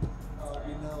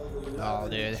 Oh,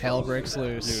 dude, hell breaks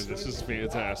loose. Dude, this is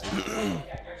fantastic.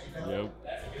 Yep.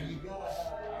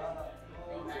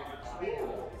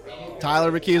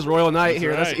 Tyler McKee's Royal Knight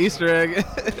here. right. That's Easter egg.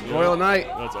 Royal Knight.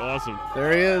 That's awesome.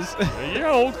 There he is. Yeah, you got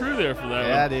a whole crew there for that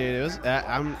Yeah, one. dude. It was.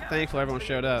 I'm thankful everyone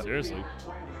showed up. Seriously.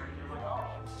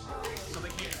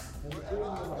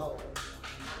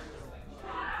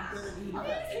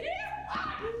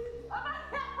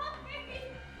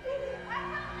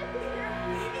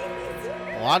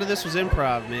 A lot of this was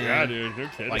improv, man. Yeah, dude. No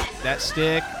kidding. Like that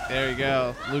stick. There you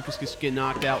go. Lucas gets get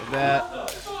knocked out with that.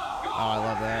 Oh, I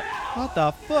love that. What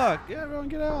the fuck? Yeah, everyone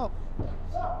get out.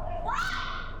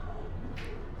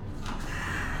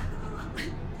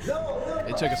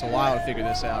 It took us a while to figure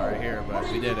this out right here, but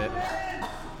we did it.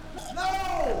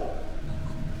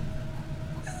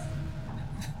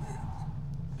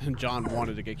 And John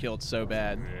wanted to get killed so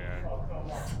bad.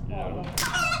 Yeah.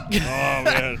 Oh,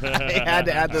 man. He had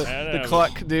to add the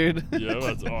cluck, dude. Yeah,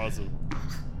 that's awesome.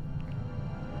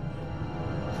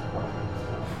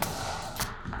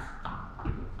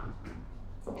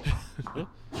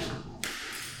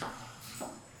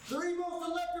 Three most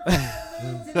electrifying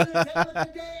names in entertainment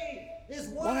today is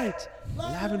White,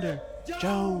 Lavender,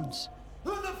 Jones.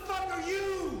 Who the fuck are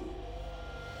you?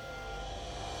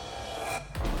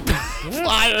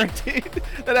 Fire, dude.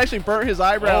 That actually burnt his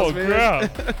eyebrows, Oh, man.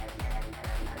 crap.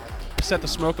 set the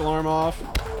smoke alarm off.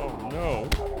 Oh no.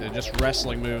 They're just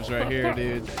wrestling moves right here,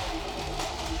 dude.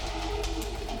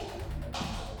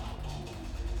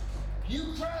 You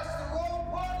crossed the wrong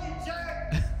party,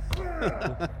 Jack!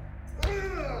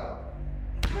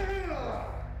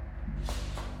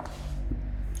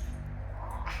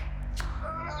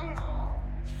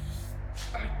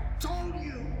 I told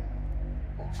you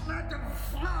not to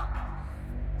fuck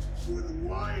with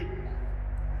white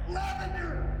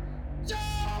lavender.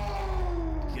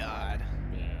 God.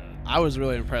 I was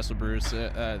really impressed with Bruce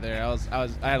there. I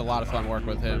had a lot of fun working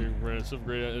with him. Some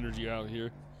great energy out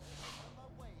here.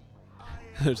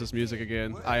 There's this music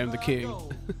again. I am the king.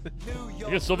 Yeah,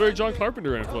 it's still very John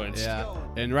Carpenter influence. Yeah.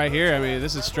 And right here, I mean,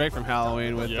 this is straight from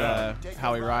Halloween with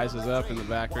how he rises up in the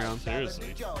background.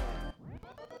 Seriously.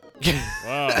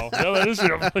 Wow. Yeah, that is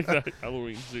like that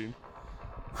Halloween scene.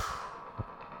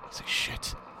 It's like,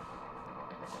 shit.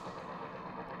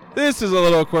 This is a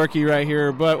little quirky right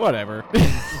here, but whatever. Yeah,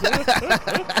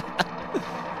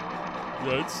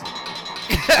 it's...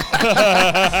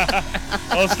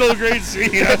 oh, it's still a great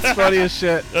scene. That's funny as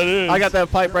shit. That is. I got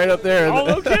that pipe right up there. Oh,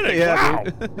 no kidding. Yeah,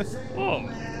 Wow. Whoa.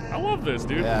 I love this,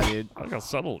 dude. Yeah, dude. I like how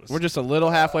subtle it is. We're just a little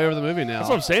halfway over the movie now. That's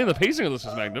what I'm saying. The pacing of this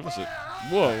is magnificent.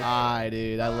 Whoa. Aye,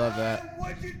 dude. I love that.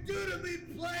 What'd you do to me,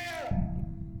 player?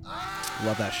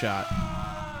 Love that shot.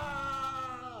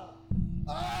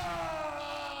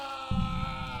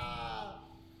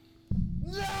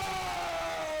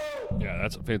 Yeah,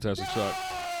 that's a fantastic shot.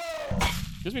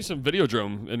 Gives me some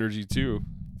Videodrome energy, too.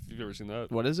 If you've ever seen that.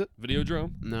 What is it?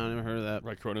 Videodrome? No, I never heard of that.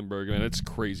 Right, Cronenberg, man. It's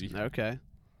crazy. Okay.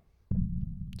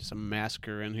 Just a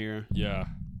massacre in here. Yeah.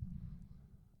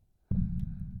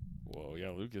 Whoa, yeah,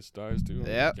 Lucas dies, too.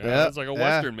 Yep, Yeah, it's like a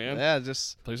Western, man. Yeah,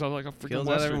 just plays on like a freaking kills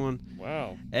out Western. everyone.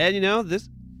 Wow. And, you know,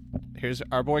 here's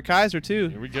our boy Kaiser, too.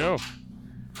 Here we go.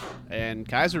 And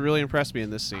Kaiser really impressed me in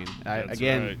this scene. That's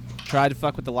again, right. tried to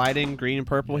fuck with the lighting, green and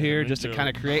purple here, me just to too. kind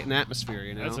of create an atmosphere,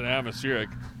 you know? That's an atmospheric.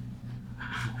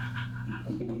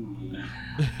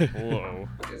 Whoa.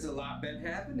 There's a lot been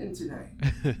happening tonight.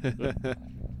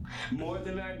 More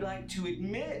than I'd like to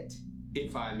admit,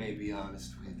 if I may be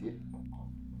honest with you.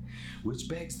 Which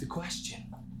begs the question,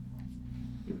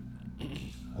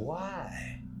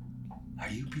 why are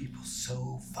you people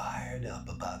so fired up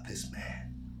about this man?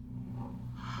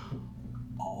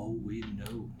 All we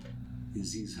know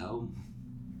is he's home.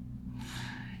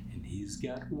 And he's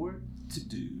got work to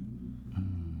do.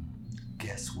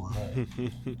 Guess what?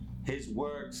 His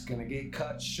work's gonna get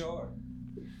cut short.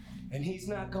 And he's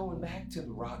not going back to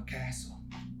the Rock Castle.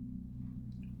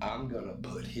 I'm gonna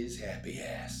put his happy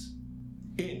ass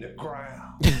in the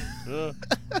ground. You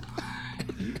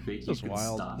think This you is can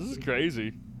wild. stop This is me?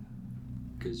 crazy.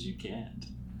 Because you can't.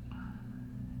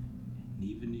 And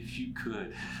even if you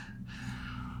could,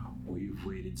 we've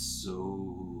waited so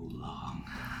long.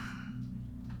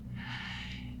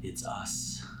 It's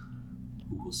us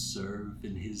who will serve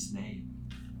in his name.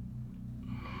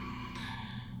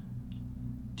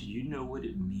 Do you know what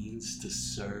it means to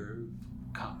serve?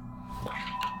 Come.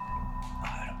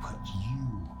 I'm gonna put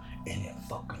you in that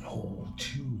fucking hole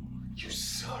too, you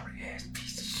sorry ass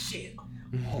piece of shit.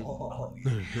 Oh,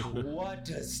 what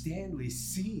does Stanley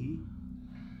see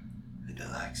in the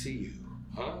likes of you?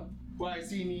 Huh? Why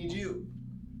does he need you?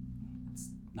 It's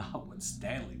not what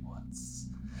Stanley wants.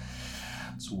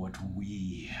 It's what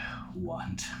we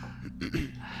want.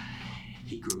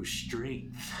 He grows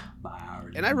strength by our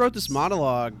And I wrote this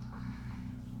monologue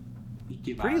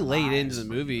give pretty our late lives into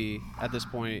the movie at this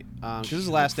point, because this is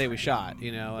the last day we shot,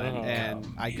 you know, and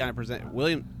I kind of present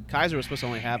Kaiser was supposed to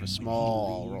only have a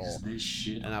small role,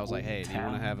 and I was like, hey, do you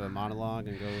want to have a monologue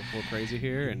and go a little crazy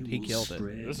here? And he killed it.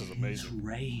 This is amazing.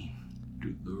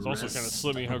 It's also rest kind of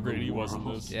slimming how of great the he was in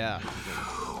world. this. Yeah.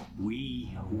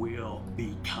 We will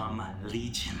become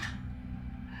Legion.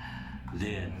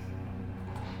 Then,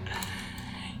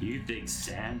 you think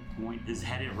Sandpoint has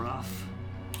had it rough?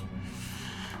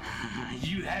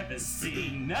 You haven't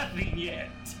seen nothing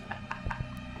yet.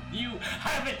 You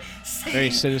haven't seen Very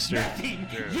sinister. nothing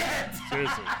yet.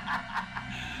 Seriously.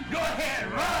 Go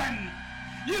ahead, run.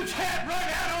 You can't run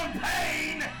out on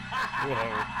pain.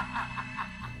 Whoa.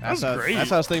 That's That's great. That's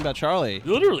how I was thinking about Charlie.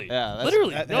 Literally. Yeah, that's,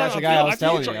 literally. That's the guy I was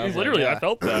telling you. I was Literally, like, I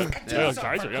felt that. Yeah. Yeah,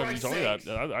 Kaiser. Yeah, when you told me that,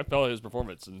 I felt his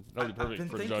performance, and that would be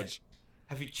perfect for the judge.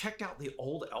 Have you checked out the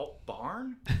old Elk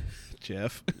barn?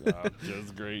 Jeff.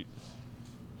 Jeff's great.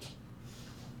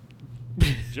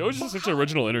 Joe's just such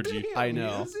original energy. I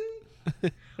know.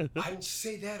 I didn't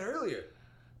say that earlier.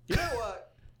 You know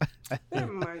what? There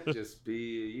might just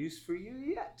be a use for you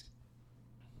yet.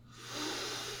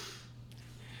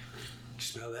 You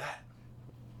smell that?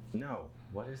 No.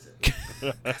 What is it?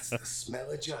 That's the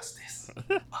smell of justice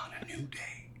on a new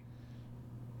day.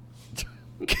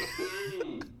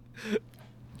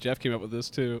 Jeff came up with this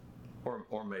too.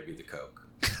 Or maybe the Coke.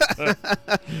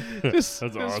 That's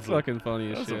awesome. fucking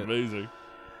funny as That's shit. amazing.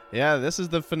 Yeah, this is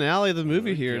the finale of the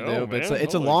movie here, go, dude. It's man. a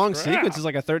Holy long crap. sequence. It's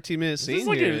like a 13-minute scene This is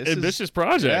like here. an ambitious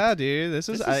project. Yeah, dude. This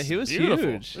is he was beautiful.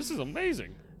 huge. This is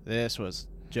amazing. This was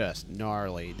just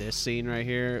gnarly. This scene right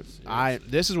here,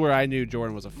 this is where I knew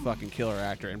Jordan was a fucking killer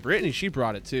actor. And Brittany, she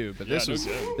brought it too. But Yeah, this no was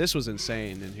kidding. this was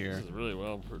insane in here. This is really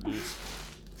well produced.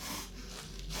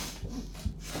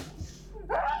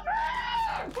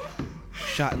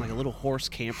 Shot in like a little horse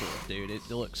camper, dude. It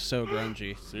looks so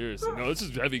grungy. Seriously, no, this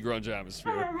is heavy grunge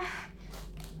atmosphere.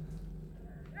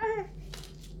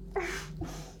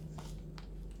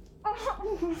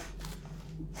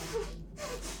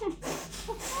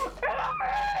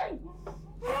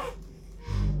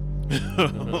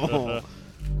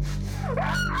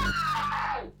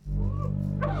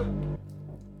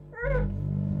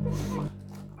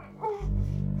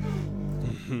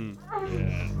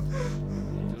 Yeah,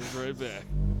 just right back.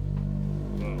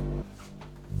 Whoa.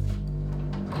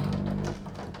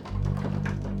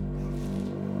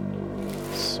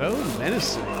 So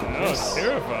menacing. No, it's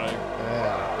terrifying.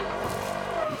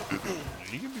 Yeah.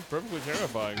 You can be perfectly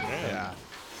terrifying, man. Yeah.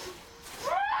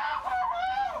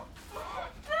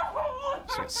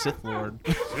 It's like Sith Lord.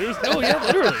 Seriously? Oh yeah,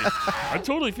 literally. I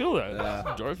totally feel that.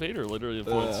 Yeah. Darth Vader, literally, at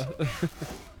points.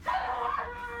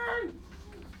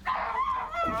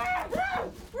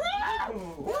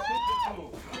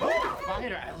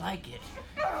 Spider, I like it.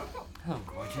 Oh,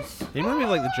 gorgeous. He reminded me of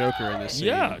like the Joker in this scene.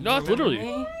 Yeah, no, it's literally.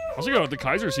 I was thinking about the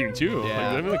Kaiser scene too. Yeah.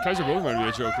 Like, I mean, the Kaiser both reminded me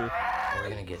of Joker. We're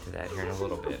gonna get to that here in a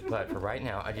little bit, but for right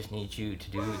now, I just need you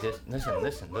to do this.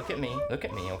 Listen, look at me,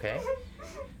 okay?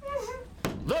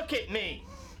 Look at me!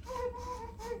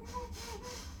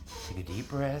 Take a deep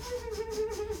breath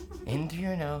into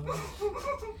your nose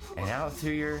and out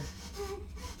through your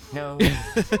nose.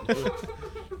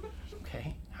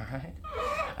 Okay, alright?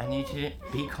 I need you to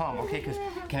be calm, okay? Because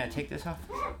can I take this off?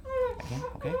 Again,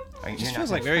 okay? It just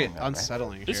feels like very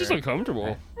unsettling. This here. is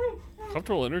uncomfortable.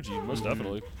 Comfortable energy, most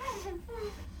definitely.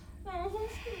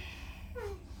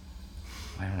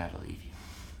 Why don't I believe you?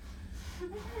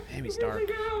 Damn, he's dark.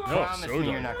 No, Promise so me dark.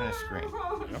 you're not gonna scream.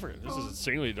 I forget. This is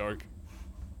insanely dark.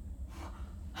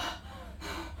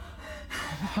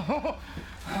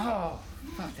 Oh,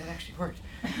 fuck, that actually worked.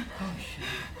 Holy shit.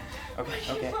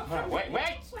 Okay. Hold on.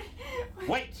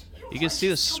 Wait! You can see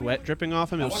the sweat dripping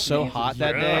off him. It was so hot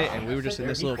that day, and we were just in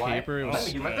this little camper. It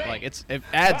was like it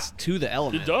adds to the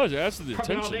element. It does. It adds to the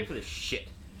Probably all day attention. for this shit.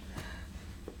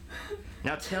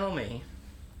 Now tell me,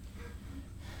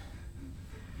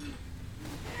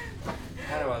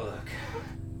 how do I look?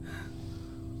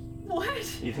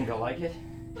 What? You think they'll like it?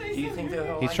 Do you think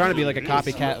they'll He's like trying to it? be like a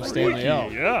copycat of Stanley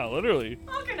Elk. Yeah, literally.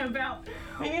 Talking about?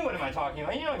 What do you mean, what am I talking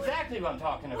about? You know exactly what I'm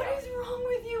talking about. What is wrong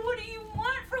with you? What do you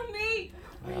want from me?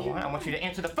 Well, I want you to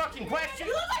answer the fucking question.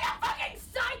 You look like a fucking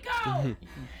psycho!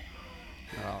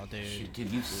 Oh, dude. Dude,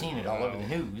 you've seen it all over the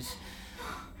news.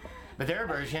 But their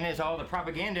version is all the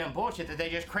propaganda and bullshit that they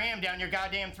just cram down your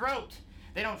goddamn throat.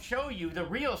 They don't show you the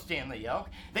real Stanley Elk.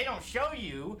 They don't show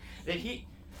you that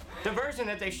the version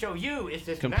that they show you is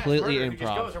this Completely mass murderer who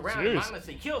just improv. goes around and Seriously.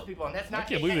 mindlessly kills people, and that's I not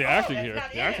can't it. believe the Oh, acting that's here.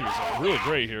 not The it acting at is all. really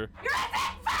great here. You're a big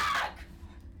fuck!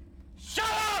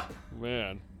 Shut up!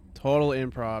 Man. Total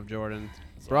improv, Jordan.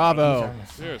 Bravo.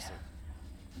 Seriously.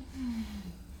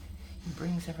 He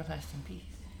brings everlasting peace.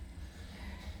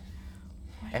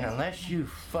 And unless you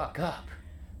fuck up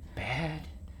bad,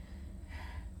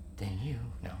 then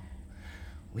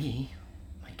we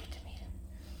might get to meet him.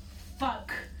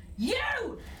 Fuck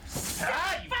you!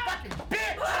 Ah, you fucking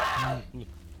bitch!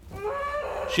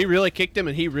 She really kicked him,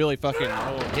 and he really fucking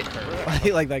hit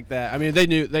her like that. I mean, they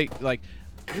knew they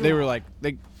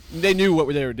knew what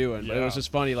they were doing, but it was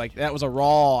just funny. Like that was a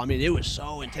raw. I mean, it was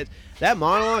so intense. That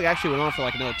monologue actually went on for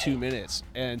like another 2 minutes,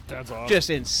 and That's awesome. just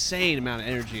insane amount of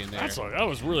energy in there. That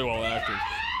was really well acted.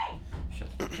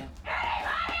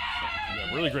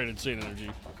 Yeah, really great insane energy.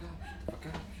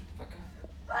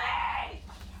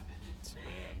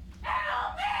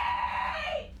 Help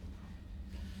me!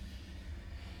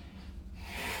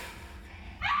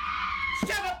 Shut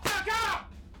the fuck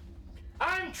up!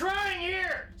 I'm trying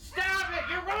here! Stop it!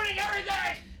 You're ruining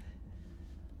everything!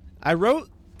 I wrote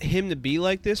him to be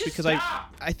like this because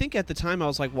stop! I think at the time I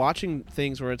was like watching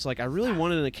things where it's like I really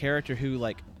wanted a character who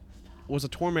like was a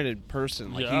tormented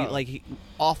person, like Yeah. he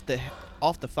off the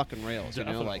fucking rails, you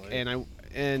know, like Definitely.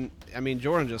 and I mean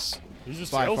Jordan just He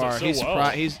just by sells it far so he's well.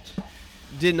 he's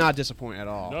did not disappoint at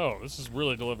all. No, this is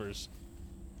really delivers.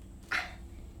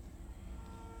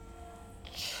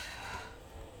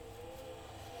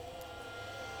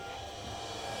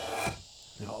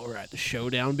 All right, the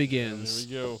showdown begins.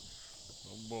 There we go.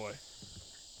 Oh boy.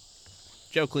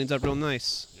 Joe cleans up real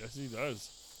nice. Yes, he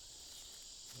does.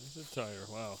 There's a tire.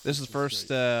 Wow. This is the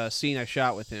first scene I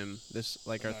shot with him. This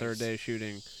like our third day of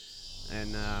shooting,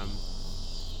 and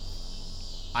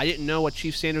I didn't know what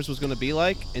Chief Sanders was going to be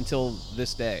like until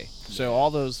this day. So all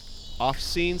those off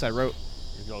scenes I wrote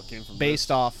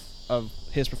based off of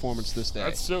his performance this day.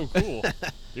 That's so cool.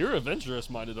 You're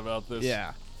adventurous minded about this.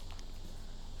 Yeah.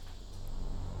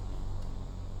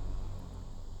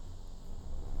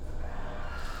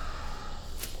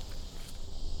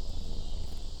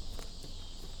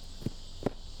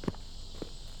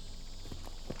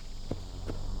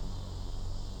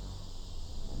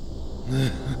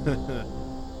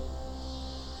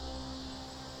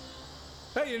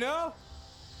 Hey, you know,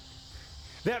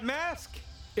 that mask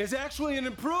is actually an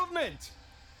improvement.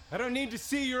 I don't need to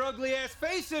see your ugly ass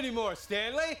face anymore,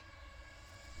 Stanley.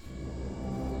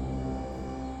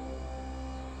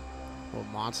 Little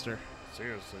monster.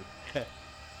 Seriously.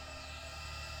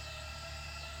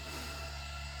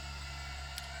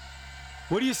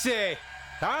 What do you say?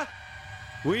 Huh?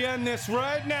 We end this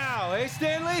right now, eh,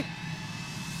 Stanley?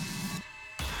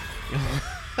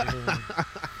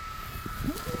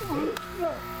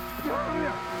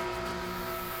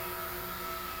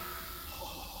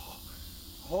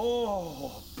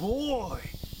 Oh, boy.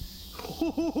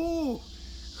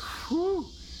 Ooh,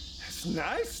 that's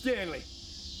nice, Stanley.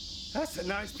 That's a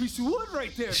nice piece of wood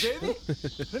right there, baby.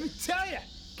 Let me tell you.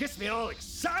 Gets me all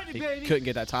excited, baby. Couldn't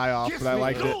get that tie off, Gets but I me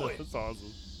liked it. going. That's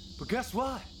awesome. But guess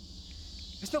what?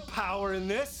 There's no power in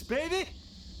this, baby.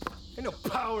 Ain't no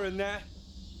power in that.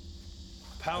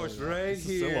 Power's right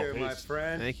here, my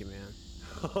friend. Thank you, man.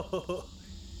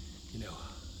 You know,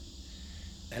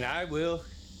 and I will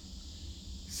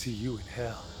see you in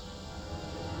hell.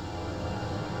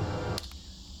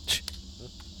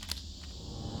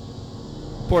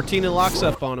 Poor Tina locks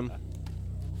up on him.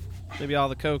 Maybe all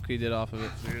the coke he did off of it.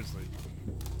 Seriously.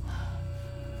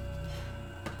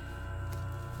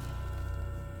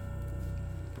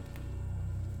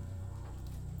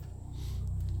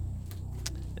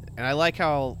 And I like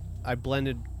how I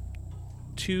blended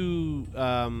two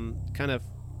kind of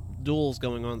duels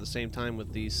going on at the same time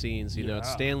with these scenes. You know, it's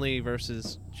Stanley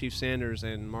versus Chief Sanders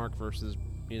and Mark versus,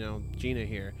 you know, Gina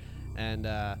here. And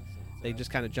they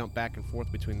just kind of jump back and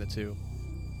forth between the two.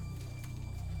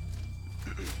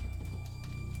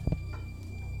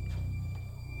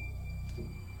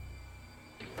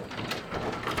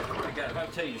 If I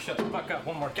tell you to shut the fuck up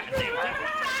one more goddamn time.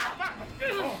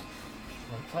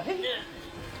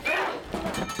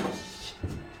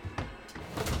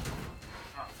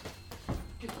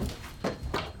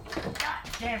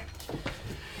 Damn.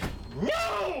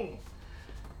 No!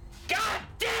 God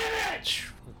damn it!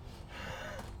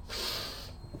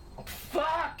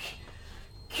 Fuck!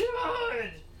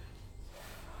 God!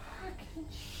 Fucking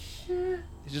shit.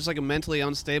 He's just like a mentally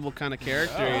unstable kind of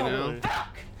character, you know?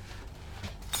 Fuck!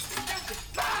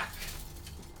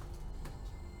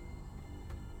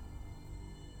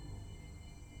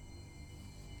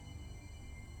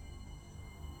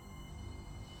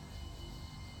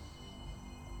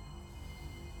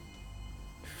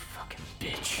 Fucking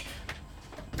bitch.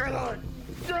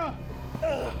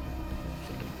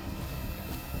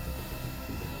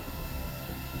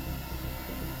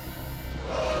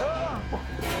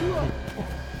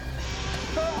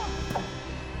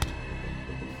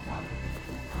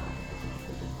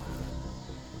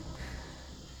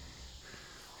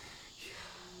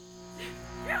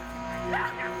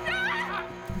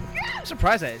 I'm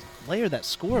surprised I layered that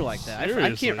score like that.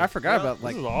 I forgot about,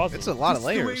 like, this is awesome. It's a lot of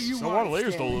layers. It's a lot of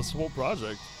layers to this whole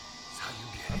project.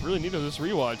 I really needed this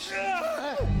rewatch.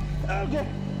 Okay.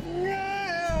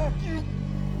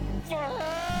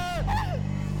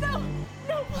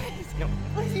 No, please. No.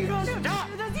 Please, you don't have to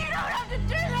do this. You don't have to do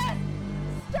this.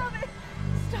 Stop it.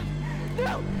 Stop it.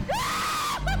 No.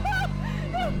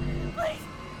 No. Please.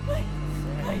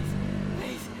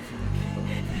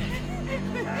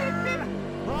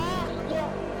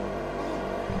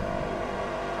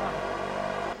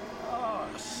 Oh,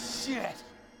 shit.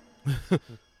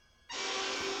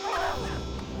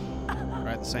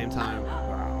 Right at the same time.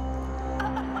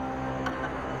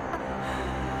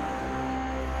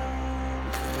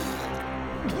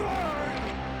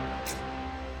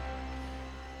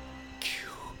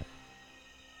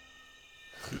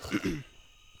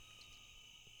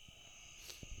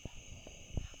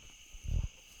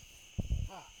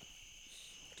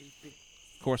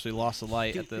 Of course, we lost the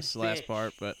light at this last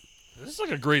part, but this is like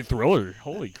a great thriller.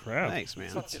 Holy crap! Thanks, man.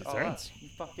 It's intense. You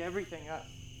fucked everything up.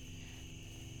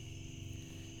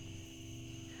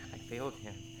 I failed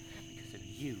him because of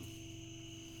you.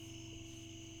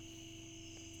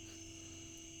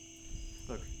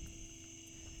 Look.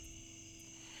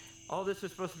 All this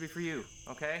was supposed to be for you,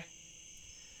 okay?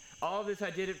 All this, I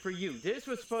did it for you. This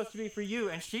was supposed to be for you,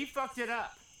 and she fucked it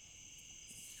up.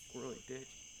 Squirrely bitch.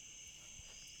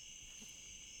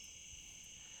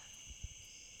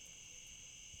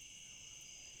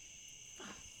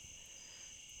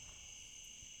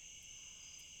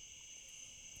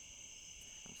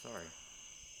 I'm sorry.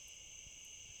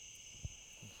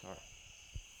 I'm sorry.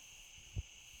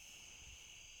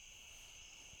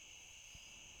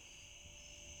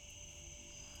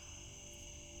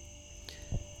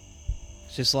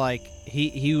 It's just like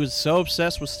he was so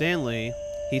obsessed with Stanley,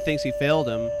 he thinks he failed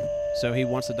him, so he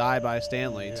wants to die by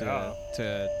Stanley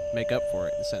to make up for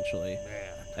it. Essentially,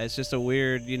 it's just a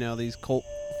weird, these cult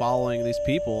following these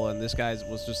people, and this guy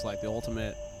was just like the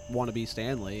ultimate wannabe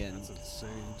Stanley, and that's insane.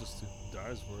 Just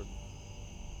dies for it.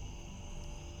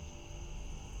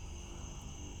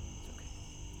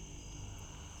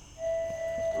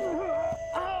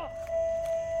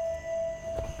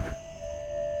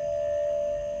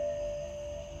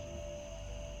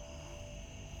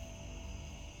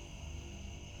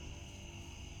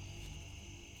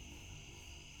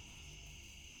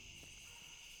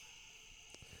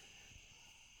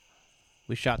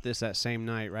 we shot this that same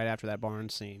night, right after that barn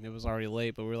scene. It was already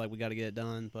late, but we were like, we got to get it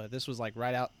done. But this was like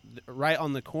right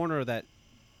on the corner of that.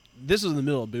 This was in the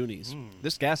middle of boonies.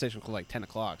 This gas station was like 10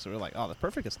 o'clock, so we were like, oh, the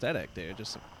perfect aesthetic, dude.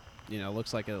 Just,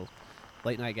 looks like a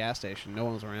late night gas station. No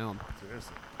one was around.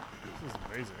 Seriously, this is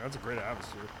amazing. That's a great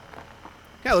atmosphere.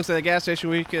 Yeah, it looks like a gas station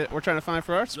we're trying to find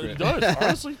for our script. It does,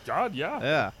 honestly. God, yeah.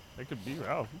 Yeah. It could be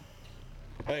out.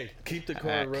 Hey, keep the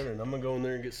car running. I'm gonna go in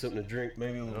there and get something to drink,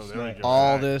 maybe a little snack.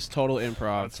 All this total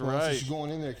improv. That's right. Since you're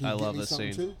going in there, can you I get love me this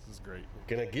something scene. too? This is great.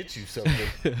 Can I get you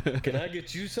something? Can I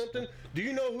get you something? Do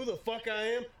you know who the fuck I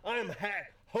am? I am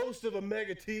Hack, host of a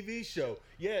mega TV show.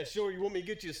 Yeah, sure. You want me to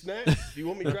get you a snack? Do you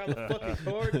want me to drive the fucking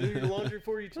car and do your laundry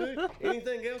for you too?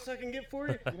 Anything else I can get for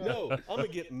you? No, I'm gonna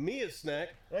get me a snack.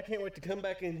 And I can't wait to come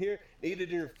back in here and eat it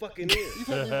in your fucking ear. You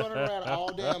can't be running around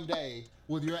all damn day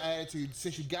with your attitude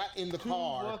since you got in the 2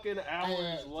 car. fucking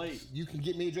hours late. You can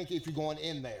get me a drink if you're going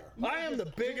in there. I am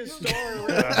the biggest star around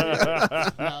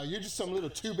here. Now, you're just some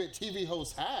little 2-bit TV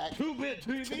host Hack. 2-bit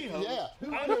TV host? Yeah.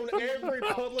 I'm on every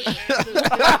public access in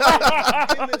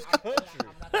this country.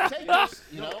 Take this,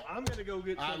 I'm gonna go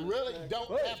get I some. really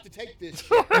don't have to take this.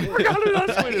 I'm not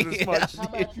sweating this much. How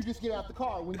about you just get out the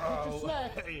car? When you get your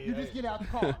snack, you just get out the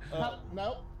car.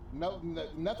 No,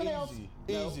 nothing else.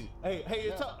 Easy. Hey,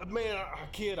 it's man,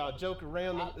 kid, I joke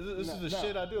around. This is the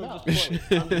shit I do. I'm No. just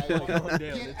playing. Get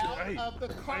out of the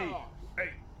car.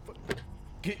 Hey,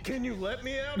 can you let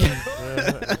me out of the car?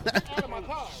 Get out of my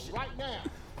car right now.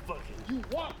 You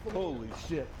walk from Holy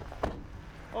shit.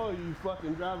 Oh, you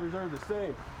fucking drivers are the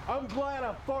same. I'm glad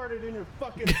I farted in your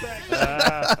fucking back.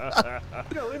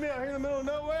 You gonna leave me out here in the middle of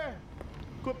nowhere?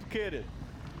 Quit the kidding.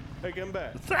 Hey, come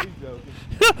back. He's joking.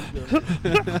 Hey,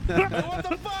 what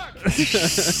the fuck? What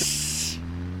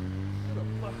the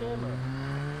fuck am I?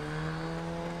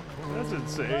 That's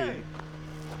insane. Hey,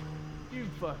 you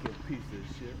fucking piece of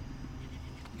shit.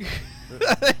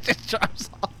 It just drops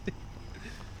off.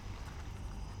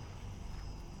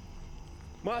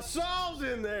 My saw's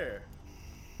in there.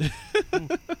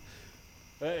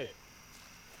 Hey.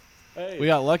 We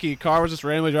got lucky. Car was just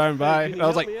randomly driving by. Hey, And I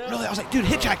was like, help me out? really? I was like, dude,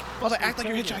 hitchhike. I was like, act like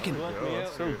you're hitchhiking. Let me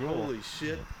out so here. cool. Holy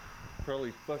shit. Probably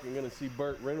fucking gonna see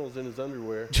Burt Reynolds in his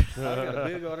underwear. I got a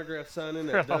big autograph sign in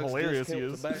that How Doug's hilarious he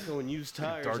Discount is. Tobacco and Used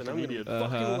Tires, Dark and I'm gonna be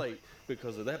comedian. fucking late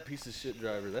because of that piece of shit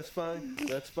driver. That's fine.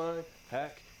 That's fine.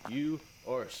 Hack, you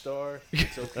are a star.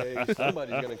 It's okay.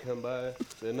 Somebody's gonna come by.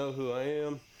 They know who I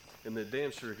am, and they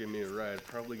damn sure give me a ride.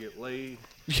 Probably get laid.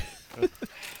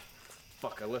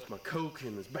 Fuck, I left my Coke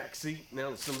in his back seat.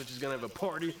 Now some bitch is gonna have a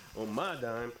party on my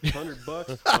dime.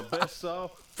 $100, my best saw.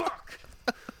 Fuck!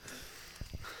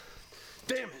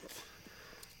 Damn it!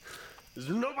 Is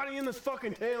there nobody in this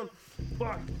fucking town?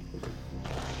 Fuck!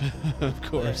 Of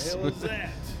course. What the hell is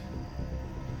that?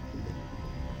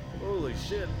 Holy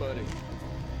shit, buddy.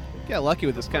 Got lucky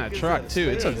with this kind of truck, too.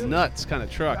 It's a nuts kind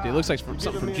of truck, dude. It looks like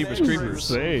something from Jeepers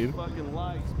Creepers. Insane.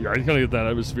 Yeah, I kind of get that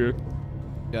atmosphere.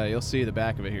 Yeah, you'll see the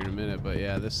back of it here in a minute, but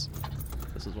yeah, this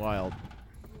is wild.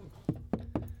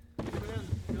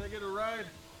 Can I get a ride?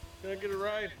 Can I get a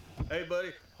ride? Hey, buddy.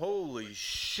 Holy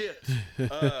shit.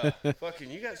 Fucking,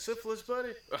 you got syphilis, buddy?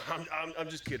 I'm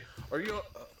just kidding. Are you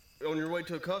on your way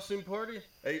to a costume party?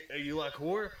 Hey, you like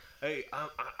horror? Hey,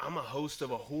 I'm a host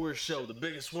of a horror show, the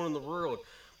biggest one in the world.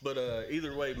 But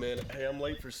either way, man, hey, I'm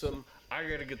late for something. I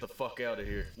gotta get the fuck out of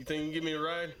here. You think you can give me a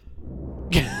ride?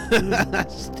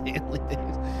 Stanley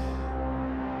Davis.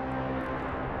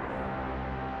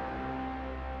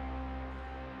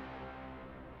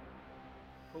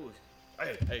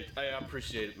 Hey, I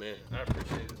appreciate it, man. I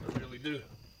appreciate it. I really do.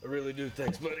 I really do.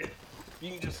 Thanks, buddy.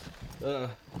 You can just,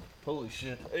 holy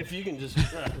shit. If you can just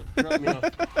drop me off.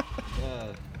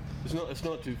 It's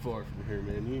not too far from here,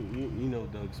 man. You know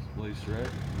Doug's place, right?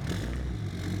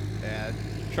 Yeah,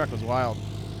 the truck was wild.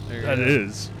 That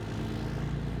is.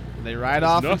 And they ride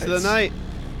off into the night.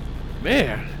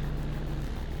 Man.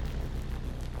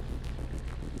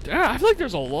 Yeah, I feel like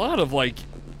there's a lot of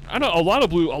I know a lot of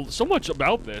blue. So much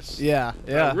about this. Yeah.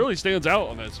 It really stands out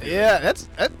on this. Yeah,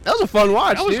 that was a fun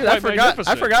watch, That was dude. quite magnificent.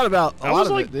 I forgot about a That lot was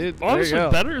of it, dude. honestly There you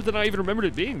go. better than I even remembered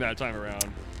it being that time around.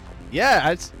 Yeah,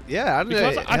 I don't know.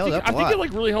 Because It I held think up a lot.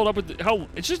 it really held up with how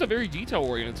it's just a very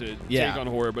detail-oriented Yeah. take on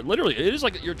horror, but literally it is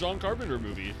like your John Carpenter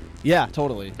movie. Yeah,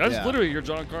 totally. That's Yeah. literally your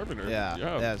John Carpenter. Yeah,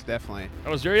 that's definitely. That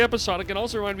was very episodic and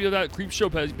also reminded me of that Creep Show.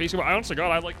 Basically, I honestly,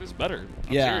 God, I like this better.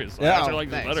 I'm serious. I actually like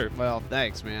this thanks. better. Well,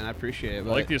 thanks, man. I appreciate it. I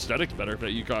like the aesthetics better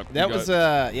that you got. That was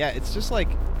it's just like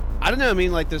I don't know. I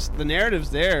mean, like the narrative's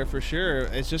there for sure.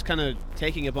 It's just kind of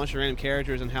taking a bunch of random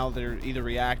characters and how they either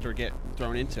react or get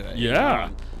thrown into it.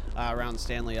 Yeah. Around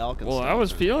Stanley Elk. And Well, stuff. I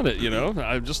was feeling it,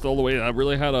 I just all the way. I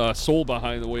really had a soul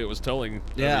behind the way it was telling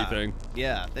everything.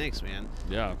 Yeah. Thanks, man.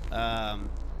 Yeah.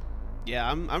 Yeah,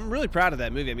 I'm really proud of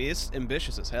that movie. I mean, it's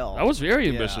ambitious as hell. That was very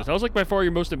ambitious. Yeah. That was like by far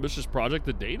your most ambitious project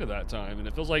to date at that time, and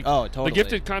it feels like totally. The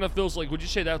Gifted kind of feels like. Would you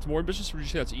say that's more ambitious, or would you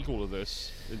say that's equal to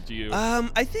this? To you?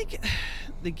 I think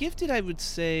The Gifted, I would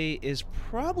say, is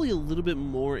probably a little bit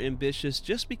more ambitious,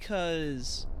 just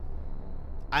because.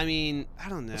 I mean, I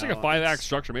don't know. It's like a 5-act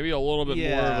structure, maybe a little bit more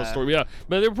of a Yeah. story. Yeah,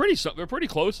 but they're pretty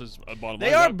close as a bottom line.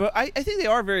 They are, but I think they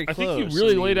are very I close. think you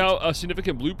really laid out a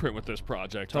significant blueprint with this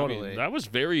project. I mean, Totally. that was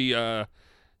very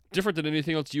different than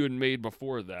anything else you had made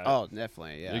before that. Oh,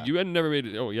 definitely, yeah. Like, you had never made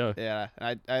it. Oh, yeah. Yeah,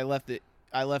 I left it.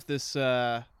 I left this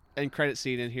end credit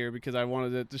scene in here because I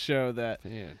wanted it to show that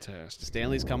fantastic.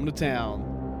 Stanley's coming to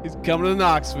town. He's coming to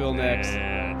Knoxville next.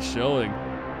 Man, chilling.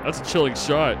 That's a chilling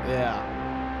shot. Yeah.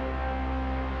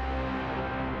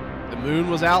 The moon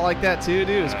was out like that too,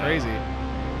 dude. It's crazy.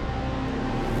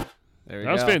 There we go.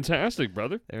 That was fantastic,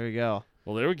 brother. There we go.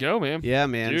 Well, there we go, man. Yeah,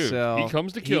 man. Dude, so he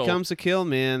comes to kill. He comes to kill,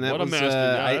 man. That What a was, master.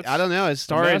 Yeah, I don't know. It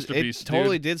started. masterpiece, It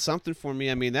totally dude. did something for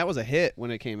me. I mean, that was a hit when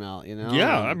it came out. You know.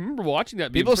 Yeah, I remember watching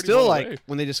that. Being People pretty still blown away.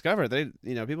 when they discover it,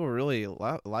 people really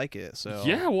like it. So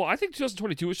Yeah, well, I think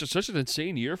 2022 was just such an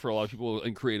insane year for a lot of people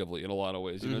and creatively in a lot of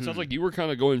ways. It sounds Mhm. like you were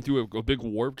kind of going through a big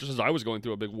warp, just as I was going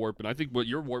through a big warp. And I think what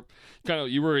your warp,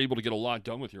 you were able to get a lot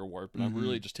done with your warp. And I'm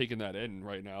really just taking that in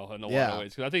right now in a lot Yeah. of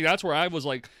ways. Because I think that's where I was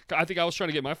like, I think I was trying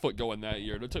to get my foot going that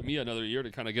year. And it took me another year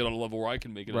to kind of get on a level where I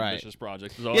can make an Right. ambitious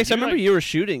project. So, Yeah, 'cause I remember like, you were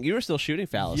shooting. You were still shooting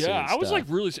Fallacy. yeah, and I was stuff. like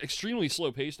really extremely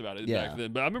slow paced about it Yeah. back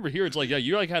then. But I remember here, it's like, yeah,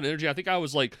 you like had energy. I think I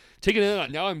was like taking it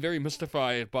in. Now I'm very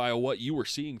mystified by what you were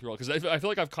seeing through, because I feel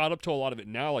like I've caught up to a lot of it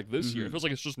now. Like this year, it feels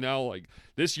like it's just now like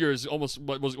this year is almost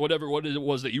what it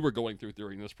was that you were going through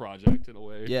during this project in a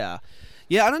way. Yeah,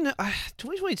 I don't know.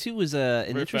 2022 was an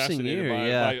Very interesting fascinated year. by-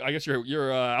 Yeah, by, I guess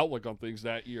your outlook on things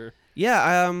that year.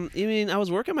 Yeah, I mean, I was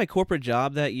working my corporate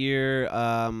job that year.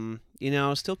 I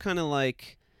was still kind of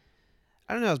like,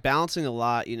 I don't know, I was balancing a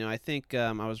lot. I think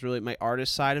I was really, my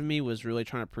artist side of me was really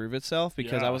trying to prove itself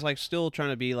because I Yeah. was like still trying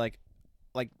to be like,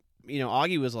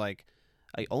 Augie was like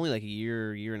only like a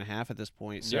year and a half at this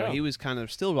point. So Yeah. he was kind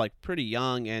of still like pretty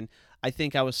young. And I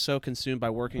think I was so consumed by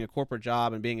working a corporate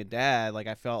job and being a dad, like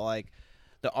I felt like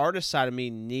the artist side of me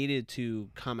needed to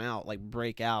come out, like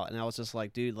break out. And I was just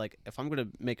like, dude, like if I'm going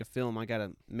to make a film, I got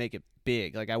to make it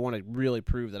big. Like I want to really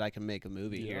prove that I can make a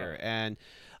movie here. And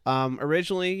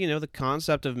originally, the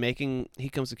concept of making He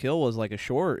Comes to Kill was like a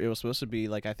short. It was supposed to be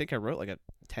like, I think I wrote like a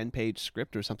 10-page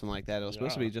script or something like that. It was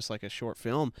supposed to be just like a short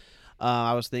film.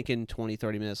 I was thinking 20,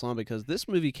 30 minutes long because this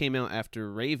movie came out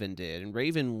after Raven did. And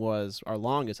Raven was our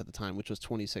longest at the time, which was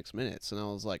 26 minutes. And I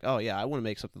was like, oh, yeah, I want to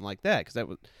make something like that because that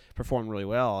would perform really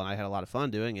well. And I had a lot of fun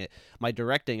doing it. My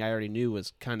directing, I already knew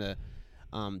was kind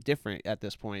of different at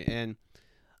this point. And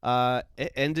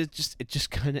it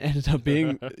just kind of ended up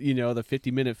being, the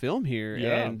 50-minute film here.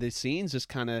 Yeah. And the scenes just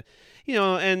kind of,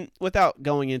 and without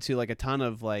going into like a ton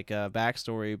of like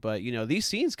backstory, but, these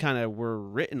scenes kind of were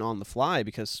written on the fly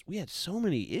because we had so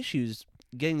many issues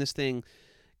getting this thing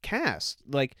cast.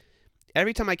 Like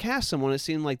every time I cast someone, it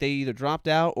seemed like they either dropped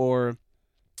out or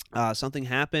something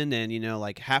happened. And,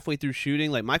 like halfway through shooting,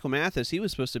 like Michael Mathis, he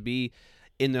was supposed to be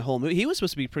in the whole movie. He was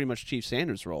supposed to be pretty much Chief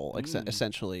Sanders' role,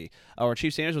 essentially. Or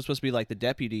Chief Sanders was supposed to be like the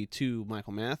deputy to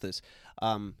Michael Mathis.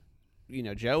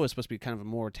 Joe was supposed to be kind of a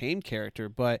more tame character,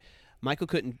 but Michael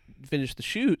couldn't finish the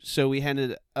shoot, so we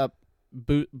ended up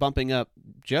bumping up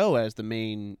Joe as the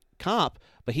main cop.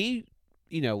 But he,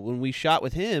 when we shot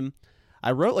with him,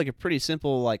 I wrote like a pretty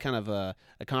simple, like kind of a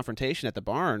confrontation at the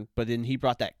barn, but then he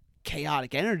brought that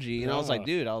chaotic energy, and I was like,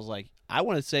 dude, I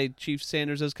want to say Chief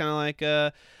Sanders is kind of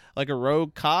like a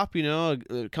rogue cop,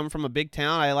 coming from a big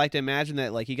town. I like to imagine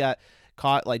that like he got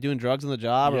caught like doing drugs on the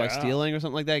job or like stealing or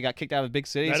something like that. He got kicked out of a big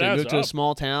city, so he moved to a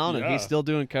small town, and he's still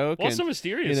doing coke. Well, and, so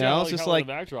mysterious. It's just how like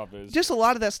the backdrop is. just a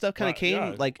lot of that stuff kind of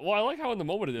came like. Well, I like how in the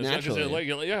moment it is. Naturally. Like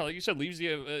you said, leaves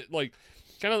you like.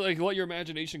 Kind of like let your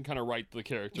imagination kind of write the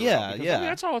character. Yeah, yeah. I mean,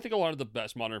 that's how I think a lot of the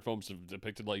best modern films have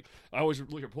depicted. Like I always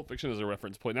look at Pulp Fiction as a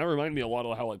reference point. That reminded me a lot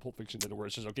of how like Pulp Fiction did it, where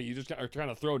it's just okay, you just are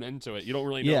kind of thrown into it. You don't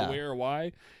really know where or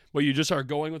why, but you just are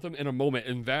going with them in a moment,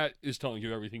 and that is telling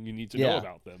you everything you need to know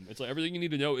about them. It's like everything you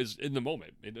need to know is in the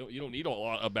moment. You don't need a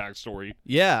lot of backstory.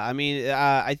 Yeah, I mean,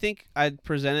 I think I'd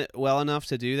present it well enough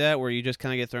to do that, where you just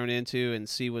kind of get thrown into and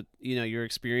see what you're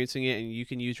experiencing it, and you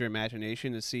can use your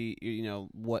imagination to see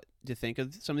what to think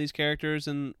of some of these characters,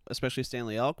 and especially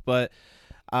Stanley Elk. But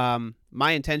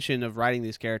my intention of writing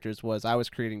these characters was I was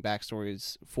creating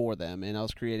backstories for them, and I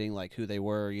was creating like who they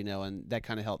were, and that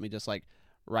kind of helped me just like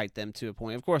write them to a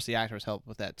point. Of course, the actors help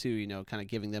with that too, kind of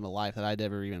giving them a life that I'd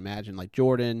never even imagined, like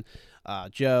Jordan,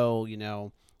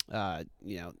 Joe,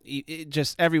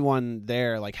 just everyone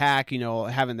there, like Hack,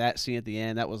 having that scene at the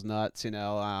end, that was nuts,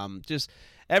 just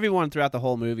everyone throughout the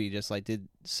whole movie just like did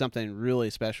something really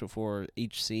special for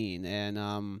each scene,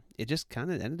 and it just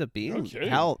kind of ended up being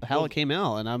how it came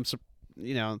out. And I'm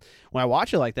when I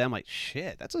watch it like that, I'm like,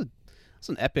 shit, that's an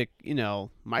epic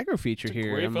micro feature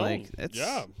here. Great I'm film. like, that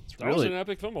really was an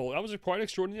epic film. That was quite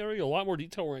extraordinary, a lot more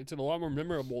detail oriented, a lot more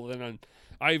memorable than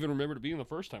I even remembered it being the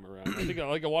first time around. I think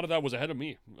like a lot of that was ahead of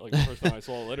me. Like the first time I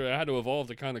saw it later, I had to evolve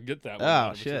to kind of get that one.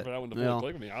 Oh shit! For that one to fully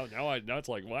click with me. Now it's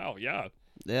like, wow, yeah.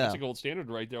 That's a gold standard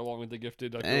right there, along with The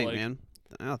Gifted. I feel like. Man.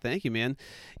 Oh, thank you, man.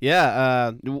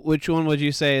 Yeah, which one would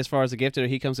you say, as far as The Gifted or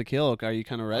He Comes to Kill, are you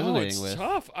kind of resonating with? It's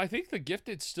tough. I think The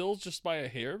Gifted still just by a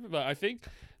hair, but I think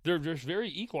they're just very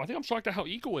equal. I think I'm shocked at how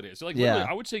equal it is. Like, literally,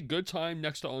 I would say Good Time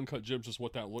next to Uncut Gems is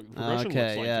what that progression looks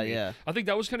like. To me. I think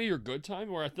that was kind of your Good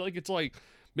Time, where I feel like it's like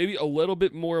maybe a little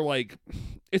bit more like,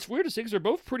 it's weird to say because they're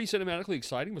both pretty cinematically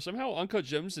exciting, but somehow Uncut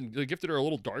Gems and The Gifted are a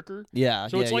little darker. Yeah,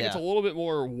 so it's like it's a little bit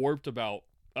more warped about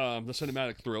the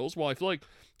cinematic thrills. While I feel like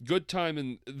Good Time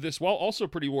and this, while also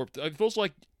pretty warped, it feels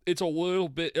like it's a little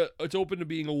bit it's open to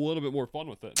being a little bit more fun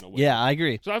with it in a way. Yeah, I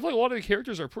agree. So I feel like a lot of the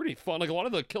characters are pretty fun. Like a lot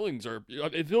of the killings are,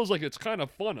 it feels like it's kind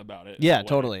of fun about it. Yeah,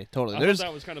 totally. I thought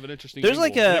that was kind of an interesting there's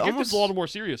angle. like almost a lot more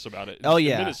serious about it. Oh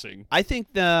yeah, menacing. I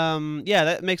think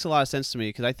that makes a lot of sense to me,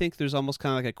 because I think there's almost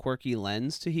kind of like a quirky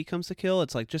lens to He Comes to Kill.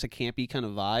 It's like just a campy kind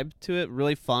of vibe to it,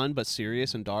 really fun but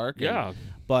serious and dark. Yeah,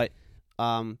 but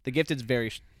The Gifted's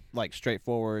very like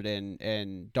straightforward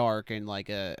and dark, and like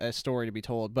a story to be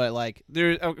told, but like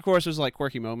there of course there's like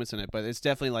quirky moments in it, but it's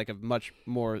definitely like a much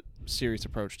more serious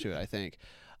approach to it, I think.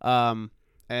 I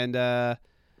don't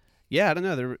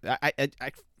know, I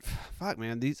fuck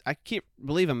man, I can't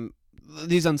believe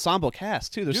these ensemble casts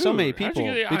too. There's so many people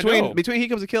between He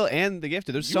Comes to Kill and The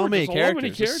Gifted. There's so many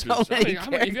characters. So many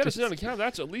characters. If you got to sit on the count,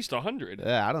 that's at least 100.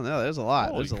 Yeah, I don't know. There's a lot.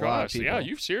 Holy There's a lot of people. Yeah,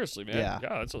 you seriously, man. Yeah,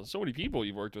 that's so many people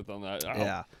you've worked with on that. Wow.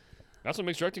 Yeah. That's what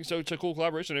makes directing such a cool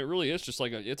collaboration. It really is just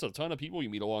like it's a ton of people you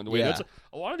meet along the way. Yeah. That's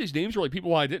a lot of these names are like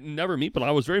people I didn't never meet, but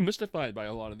I was very mystified by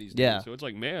a lot of these names. Yeah. So it's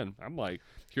like, man, I'm like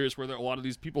curious where a lot of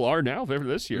these people are now for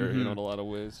this year, in a lot of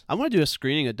ways. I want to do a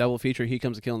screening, a double feature, He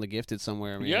Comes to Kill and The Gifted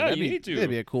somewhere. Man. Yeah, you need to.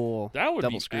 That'd be a cool double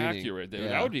be screening. Accurate, dude. Yeah.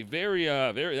 That would be very,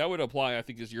 that would apply, I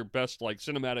think, as your best like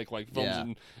cinematic like films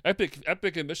and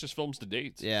epic ambitious films to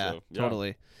date. Yeah, so,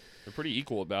 totally. They're pretty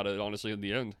equal about it, honestly, in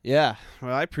the end. Yeah.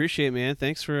 Well, I appreciate it, man.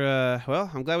 Thanks for,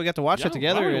 I'm glad we got to watch that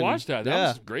together. We watched that. That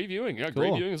was great viewing. Yeah, cool.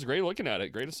 Great viewing. It's great looking at it.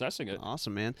 Great assessing it.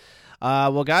 Awesome, man.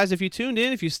 Well, guys, if you tuned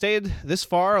in, if you stayed this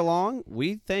far along,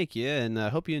 we thank you, and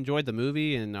hope you enjoyed the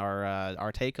movie and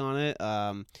our take on it.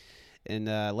 And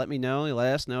let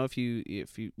us know if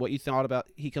you what you thought about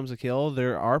He Comes to Kill.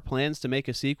 There are plans to make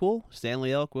a sequel.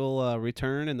 Stanley Elk will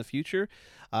return in the future.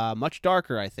 Much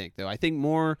darker, I think, though.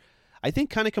 I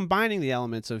think kind of combining the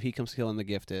elements of He Comes to Kill and The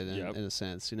Gifted in a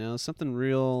sense, something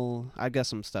real. I've got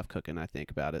some stuff cooking, I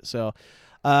think, about it. So,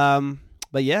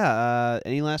 but yeah,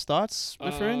 any last thoughts,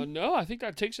 my friend? No, I think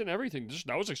that takes in everything.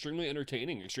 That was extremely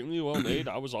entertaining, extremely well made.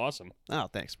 That was awesome. Oh,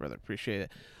 thanks, brother. Appreciate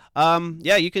it.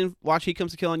 Yeah, you can watch He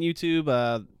Comes to Kill on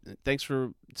YouTube. Thanks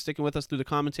for sticking with us through the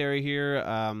commentary here.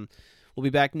 We'll be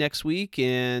back next week,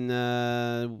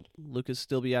 and Lucas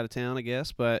still be out of town, I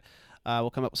guess, but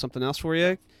we'll come up with something else for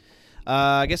you.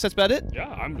 I guess that's about it. Yeah,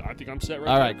 I think I'm set right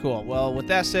All now. right, cool. Well, with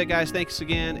that said, guys, thanks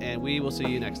again, and we will see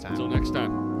you next time. Until next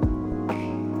time.